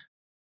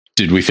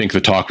 Did we think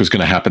the talk was going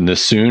to happen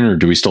this soon, or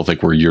do we still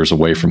think we're years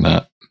away from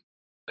that?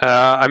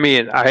 I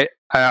mean,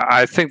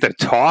 I think the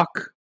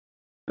talk,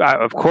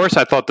 of course,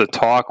 I thought the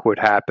talk would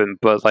happen,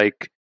 but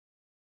like,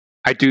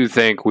 I do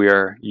think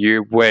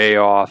you're way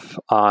off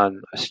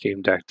on a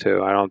Steam Deck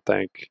 2. I don't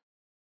think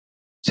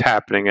it's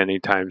happening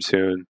anytime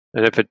soon.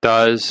 And if it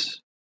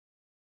does,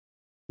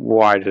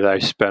 why did I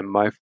spend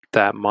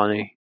that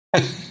money?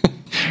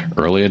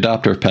 Early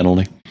adopter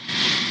penalty.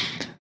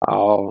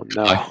 Oh,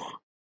 no.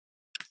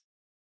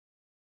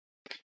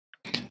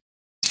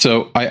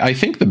 So I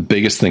think the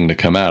biggest thing to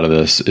come out of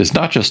this is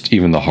not just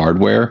even the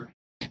hardware,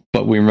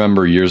 but we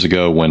remember years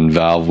ago when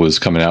Valve was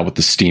coming out with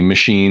the Steam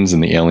machines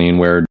and the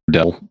Alienware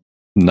Dell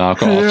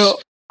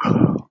knockoffs.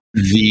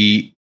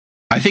 Yeah.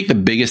 I think the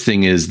biggest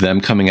thing is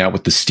them coming out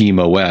with the Steam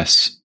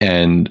OS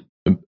and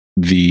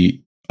the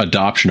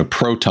adoption of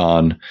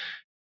Proton,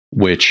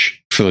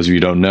 which, for those of you who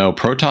don't know,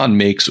 Proton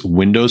makes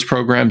Windows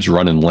programs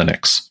run in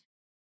Linux.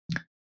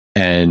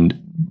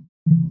 And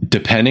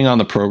depending on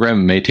the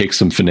program, it may take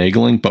some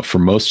finagling, but for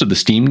most of the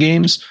Steam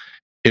games,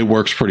 it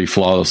works pretty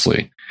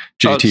flawlessly.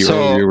 JT,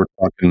 earlier we were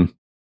talking.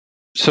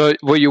 So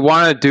what you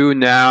want to do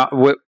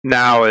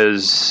now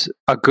is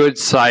a good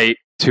site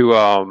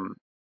to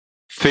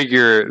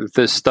figure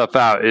this stuff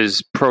out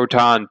is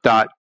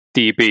Proton.db.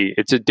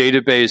 It's a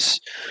database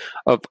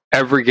of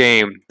every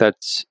game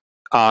that's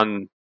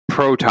on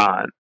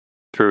Proton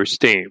through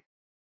Steam.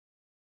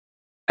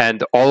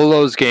 And all of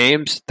those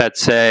games that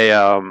say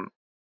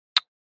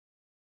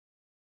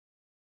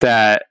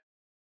that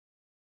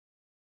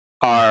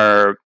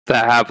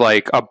have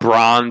like a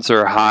bronze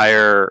or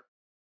higher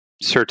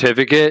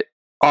certificate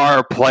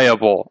are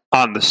playable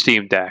on the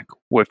Steam Deck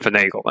with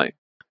finagling.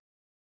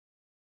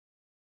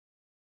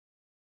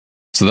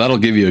 So that'll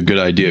give you a good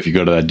idea if you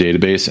go to that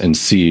database and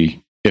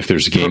see if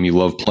there's a game you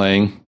love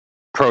playing.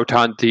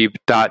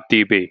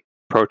 Proton.db.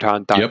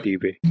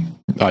 Proton.db.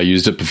 Yep. I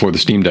used it before the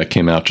Steam Deck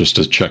came out just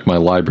to check my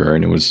library,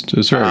 and it was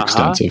very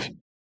extensive.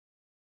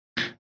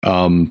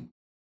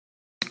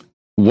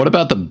 What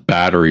about the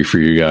battery for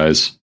you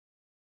guys?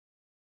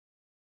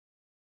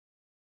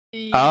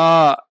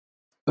 Well,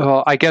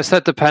 I guess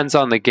that depends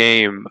on the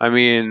game. I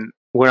mean,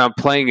 when I'm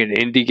playing an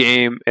indie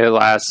game, it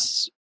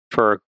lasts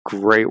for a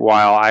great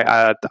while.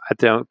 I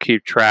don't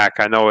keep track.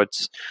 I know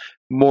it's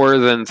more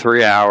than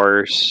 3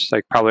 hours,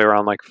 like probably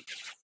around like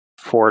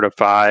 4 to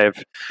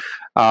 5.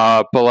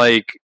 But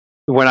like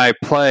when I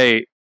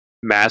play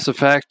Mass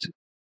Effect,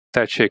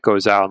 that shit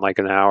goes out in like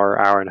an hour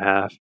and a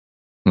half.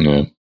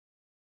 Yeah.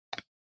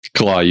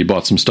 Kalai, you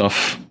bought some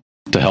stuff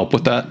to help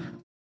with that?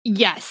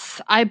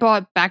 Yes, I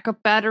bought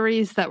backup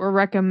batteries that were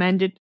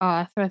recommended.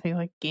 I think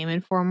like Game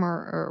Informer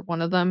or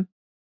one of them.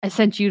 I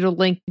sent you the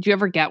link. Did you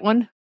ever get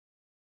one?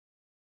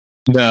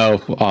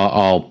 No,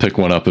 I'll pick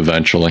one up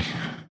eventually.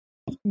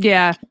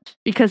 Yeah,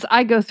 because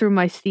I go through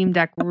my Steam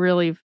Deck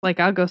really, like,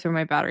 I'll go through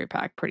my battery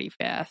pack pretty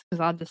fast because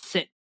I'll just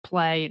sit,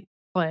 play.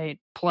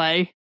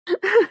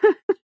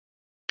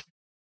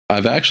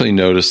 I've actually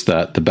noticed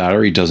that the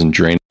battery doesn't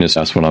drain as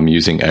fast when I'm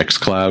using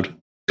xCloud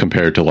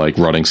compared to like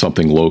running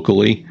something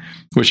locally,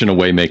 which in a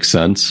way makes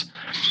sense.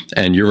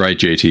 And you're right,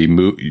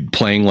 JT,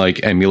 playing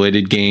like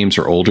emulated games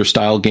or older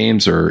style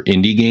games or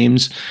indie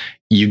games,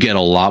 you get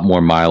a lot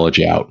more mileage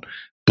out.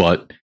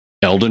 But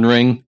Elden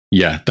Ring,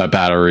 yeah, that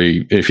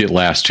battery, if it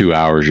lasts 2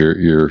 hours,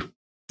 you're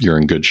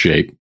in good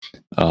shape.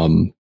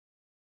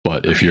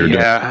 But if you're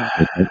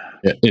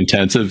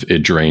intensive,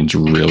 it drains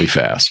really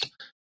fast.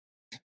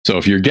 So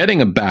if you're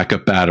getting a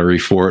backup battery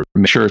for it,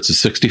 make sure it's a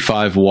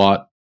 65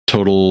 watt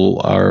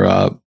total or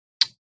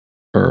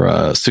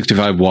a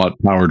 65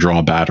 watt power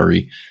draw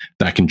battery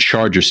that can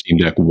charge your Steam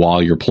Deck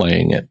while you're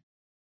playing it.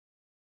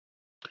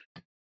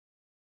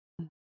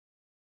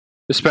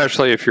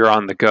 Especially if you're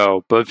on the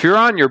go. But if you're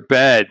on your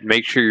bed,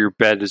 make sure your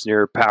bed is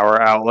near a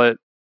power outlet.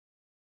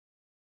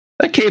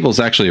 That cable is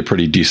actually a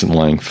pretty decent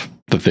length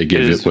that they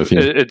give it with you.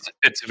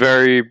 It's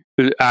very.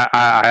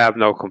 I have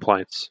no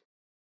complaints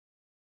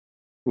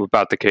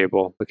about the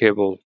cable. The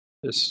cable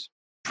is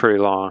pretty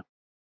long.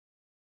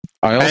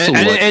 I also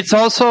it's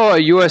also a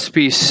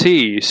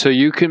USB-C, so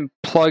you can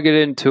plug it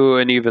into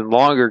an even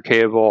longer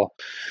cable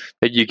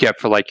that you get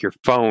for like your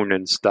phone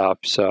and stuff.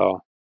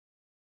 So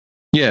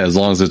yeah, as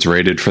long as it's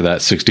rated for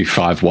that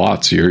 65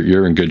 watts,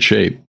 you're in good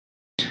shape.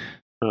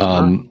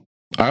 I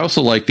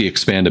also like the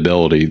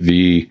expandability.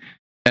 The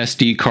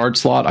SD card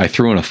slot, I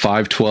threw in a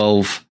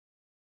 512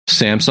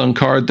 Samsung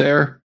card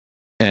there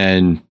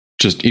and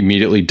just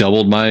immediately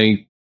doubled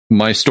my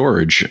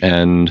storage,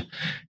 and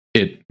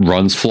it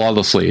runs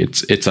flawlessly.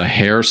 It's a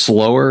hair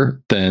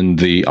slower than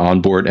the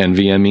onboard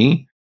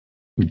NVMe,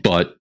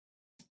 but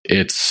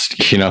it's,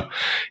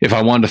 if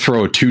I wanted to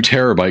throw a 2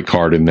 terabyte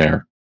card in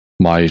there,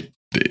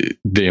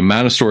 the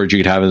amount of storage you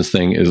could have in this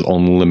thing is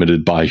only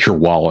limited by your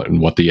wallet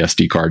and what the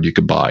SD card you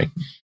could buy.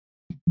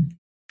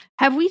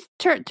 Have we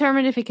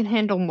determined if it can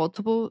handle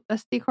multiple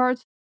SD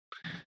cards?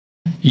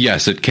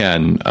 Yes, it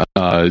can.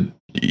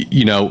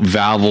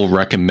 Valve will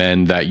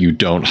recommend that you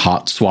don't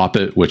hot swap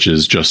it, which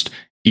is just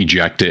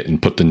eject it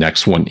and put the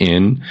next one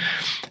in.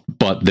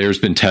 But there's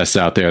been tests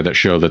out there that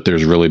show that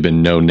there's really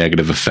been no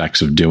negative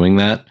effects of doing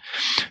that.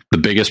 The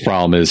biggest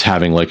problem is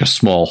having like a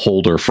small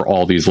holder for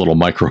all these little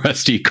micro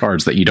SD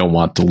cards that you don't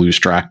want to lose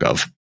track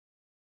of.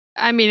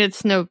 I mean,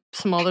 it's no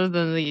smaller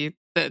than the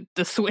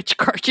Switch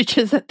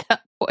cartridges at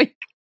that point.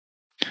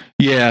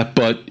 Yeah,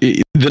 but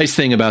the nice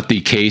thing about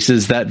the case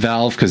is that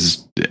Valve,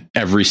 because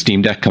every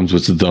Steam Deck comes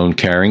with its own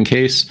carrying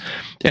case,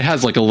 it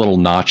has like a little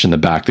notch in the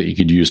back that you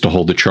could use to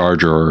hold the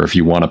charger, or if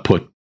you want to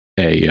put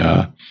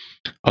a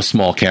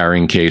small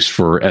carrying case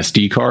for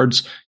SD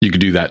cards, you could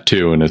do that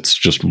too, and it's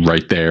just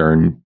right there,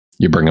 and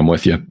you bring them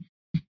with you.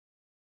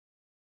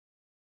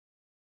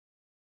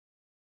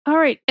 All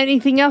right,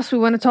 anything else we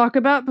want to talk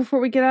about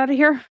before we get out of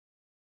here?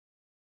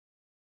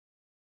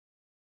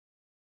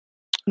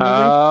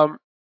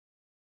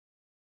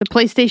 The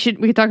PlayStation,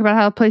 we can talk about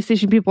how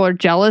PlayStation people are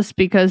jealous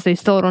because they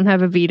still don't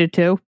have a Vita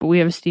 2, but we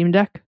have a Steam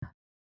Deck.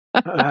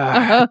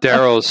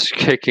 Daryl's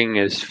kicking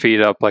his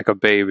feet up like a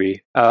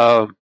baby.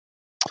 I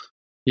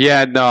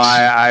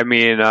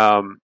mean,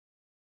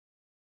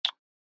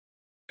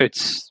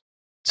 it's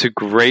a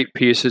great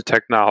piece of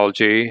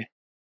technology.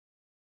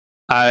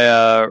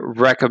 I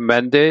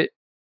recommend it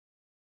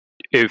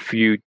if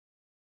you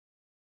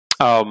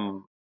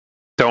don't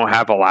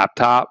have a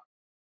laptop,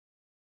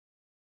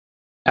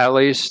 at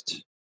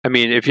least. I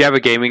mean, if you have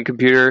a gaming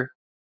computer,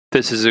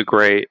 this is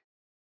great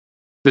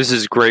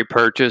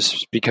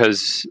purchase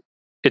because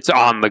it's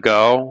on the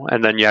go,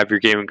 and then you have your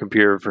gaming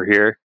computer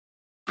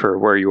for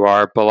where you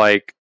are. But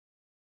like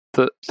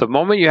the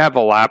moment you have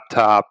a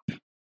laptop,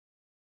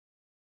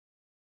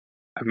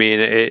 I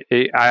mean,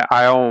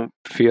 I don't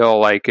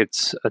feel like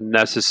it's a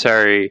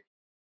necessary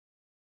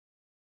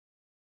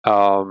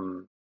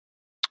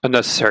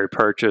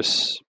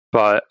purchase,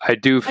 but I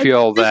do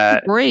feel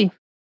that.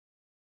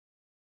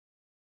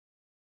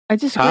 I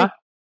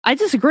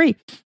disagree.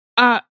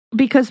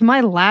 Because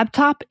my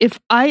laptop, if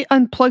I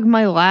unplug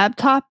my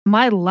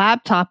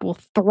laptop will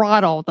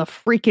throttle the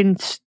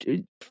freaking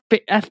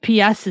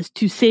FPSs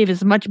to save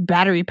as much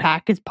battery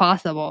pack as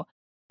possible.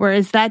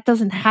 Whereas that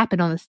doesn't happen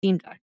on the Steam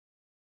Deck.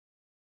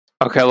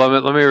 Okay, let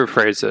me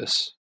rephrase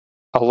this.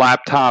 A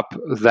laptop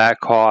that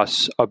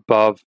costs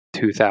above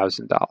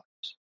 $2,000.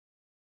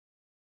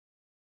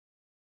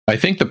 I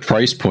think the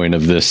price point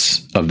of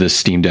this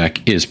Steam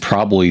Deck is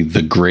probably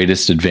the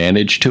greatest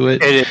advantage to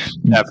it. It is,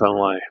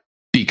 definitely.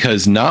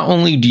 Because not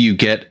only do you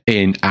get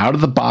an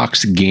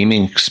out-of-the-box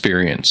gaming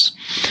experience,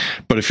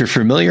 but if you're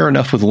familiar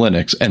enough with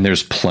Linux, and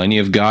there's plenty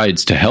of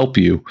guides to help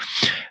you,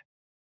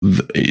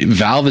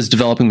 Valve is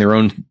developing their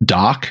own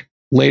dock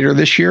later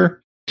this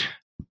year.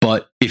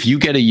 But if you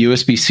get a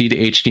USB-C to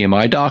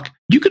HDMI dock,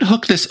 you could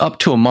hook this up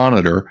to a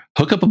monitor,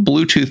 hook up a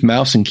Bluetooth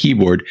mouse and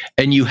keyboard,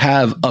 and you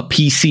have a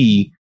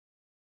PC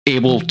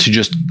able to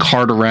just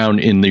cart around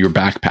in your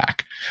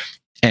backpack.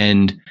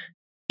 And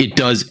it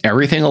does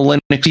everything a Linux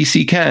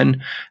PC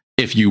can.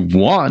 If you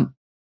want,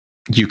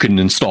 you can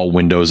install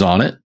Windows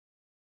on it.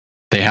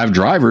 They have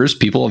drivers.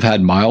 People have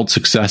had mild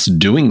success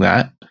doing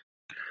that.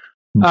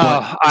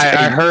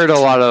 I heard a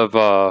lot of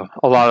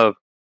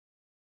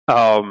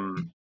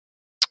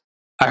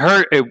I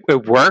heard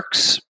it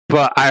works,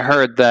 but I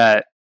heard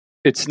that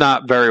it's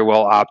not very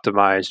well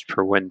optimized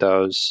for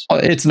Windows.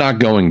 It's not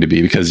going to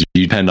be, because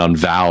you depend on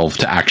Valve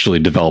to actually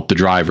develop the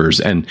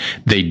drivers, and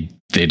they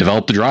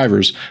develop the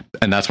drivers,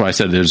 and that's why I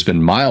said there's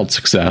been mild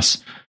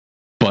success,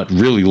 but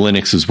really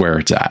Linux is where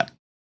it's at.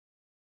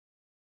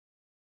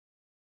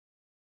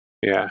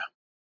 Yeah.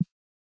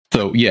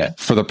 So yeah,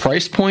 for the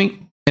price point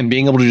and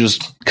being able to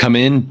just come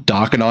in,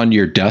 dock it onto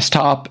your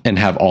desktop, and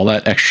have all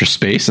that extra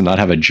space and not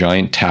have a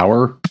giant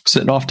tower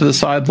sitting off to the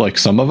side like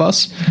some of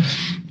us,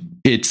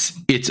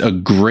 it's a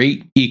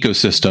great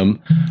ecosystem.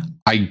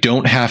 I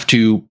don't have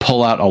to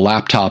pull out a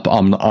laptop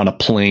on a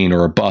plane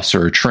or a bus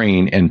or a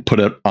train and put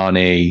it on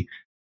a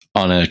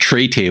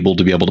tray table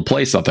to be able to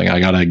play something.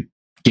 I got a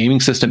gaming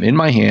system in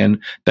my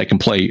hand that can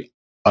play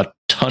a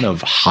ton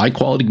of high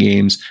quality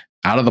games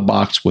out of the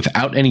box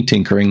without any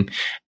tinkering.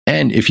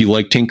 And if you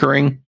like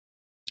tinkering,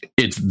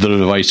 it's the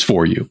device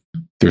for you.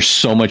 There's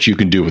so much you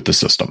can do with the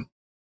system.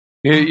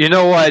 You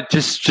know what?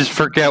 Just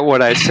forget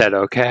what I said,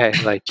 okay?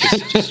 Like,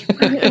 just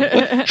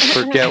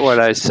forget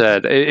what I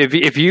said.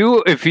 If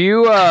you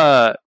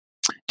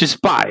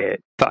just buy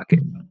it, fuck it.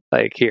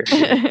 Like, here,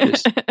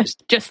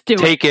 just do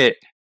take it.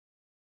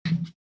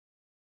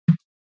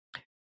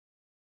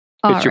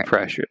 It's your right.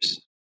 precious.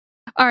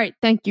 All right.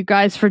 Thank you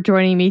guys for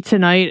joining me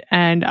tonight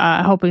and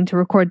helping to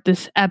record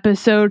this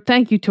episode.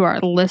 Thank you to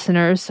our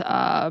listeners.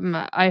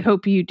 I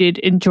hope you did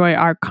enjoy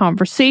our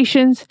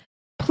conversations.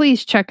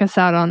 Please check us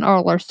out on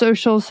all our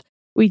socials.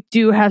 We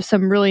do have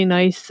some really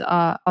nice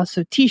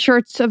also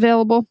t-shirts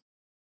available.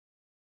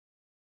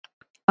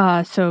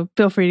 So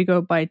feel free to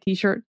go buy a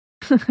t-shirt.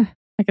 I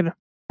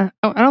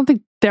don't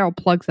think Daryl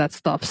plugs that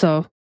stuff,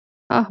 so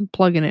I'm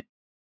plugging it.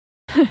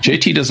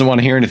 JT doesn't want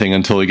to hear anything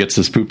until he gets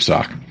his poop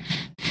sock.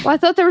 Well, I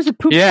thought there was a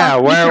poop sock. Yeah,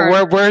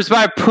 where's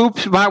my poop?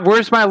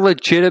 Where's my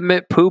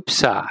legitimate poop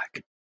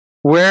sock?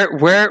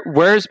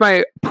 Where's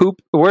my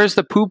poop? Where's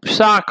the poop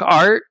sock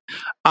art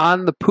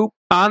on the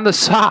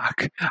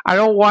sock? I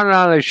don't want it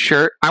on a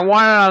shirt. I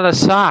want it on a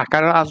sock.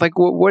 I'm like,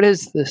 what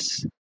is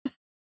this?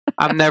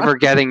 I'm never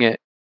getting it.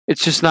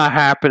 It's just not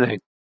happening.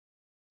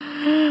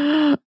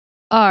 All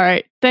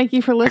right. Thank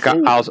you for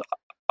listening. I'll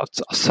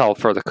sell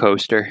for the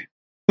coaster.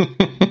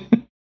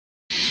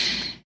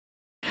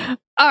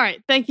 All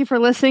right. Thank you for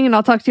listening, and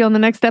I'll talk to you on the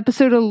next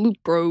episode of Loot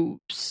Bros.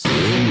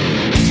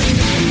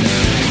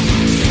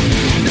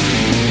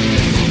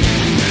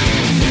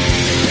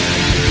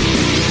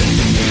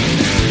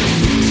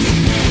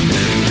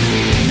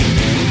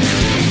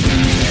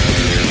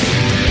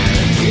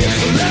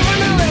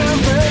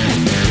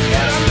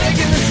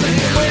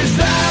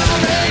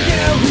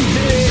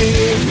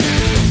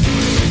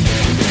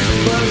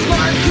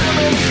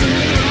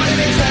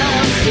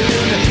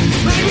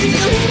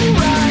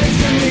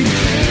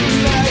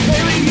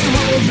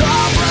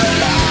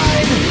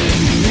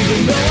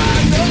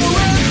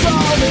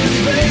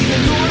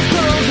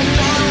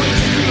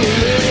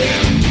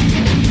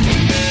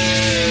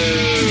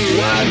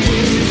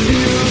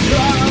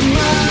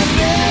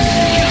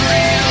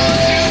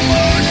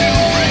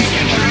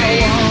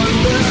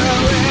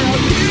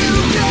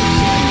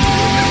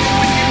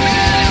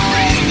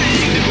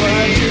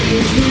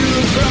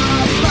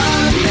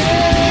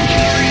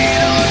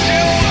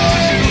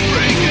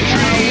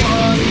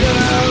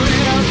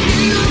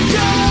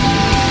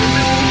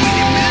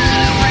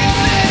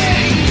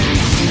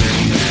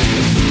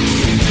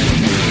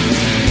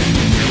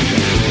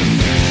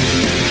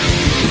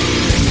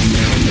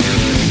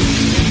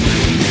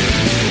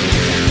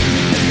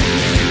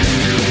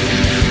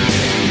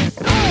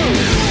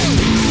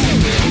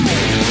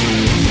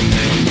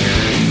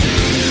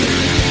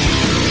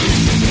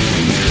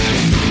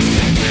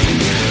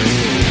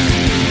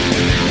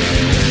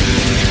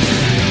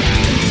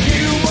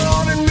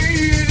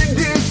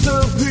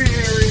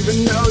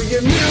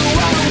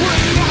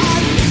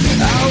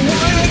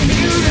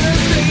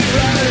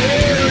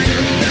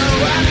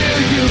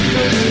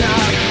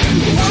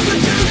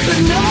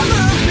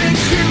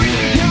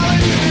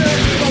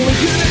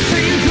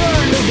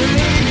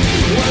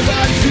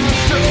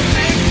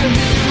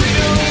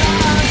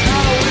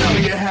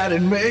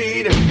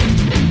 Made.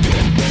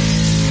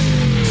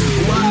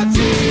 Why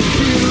did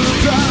you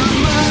try?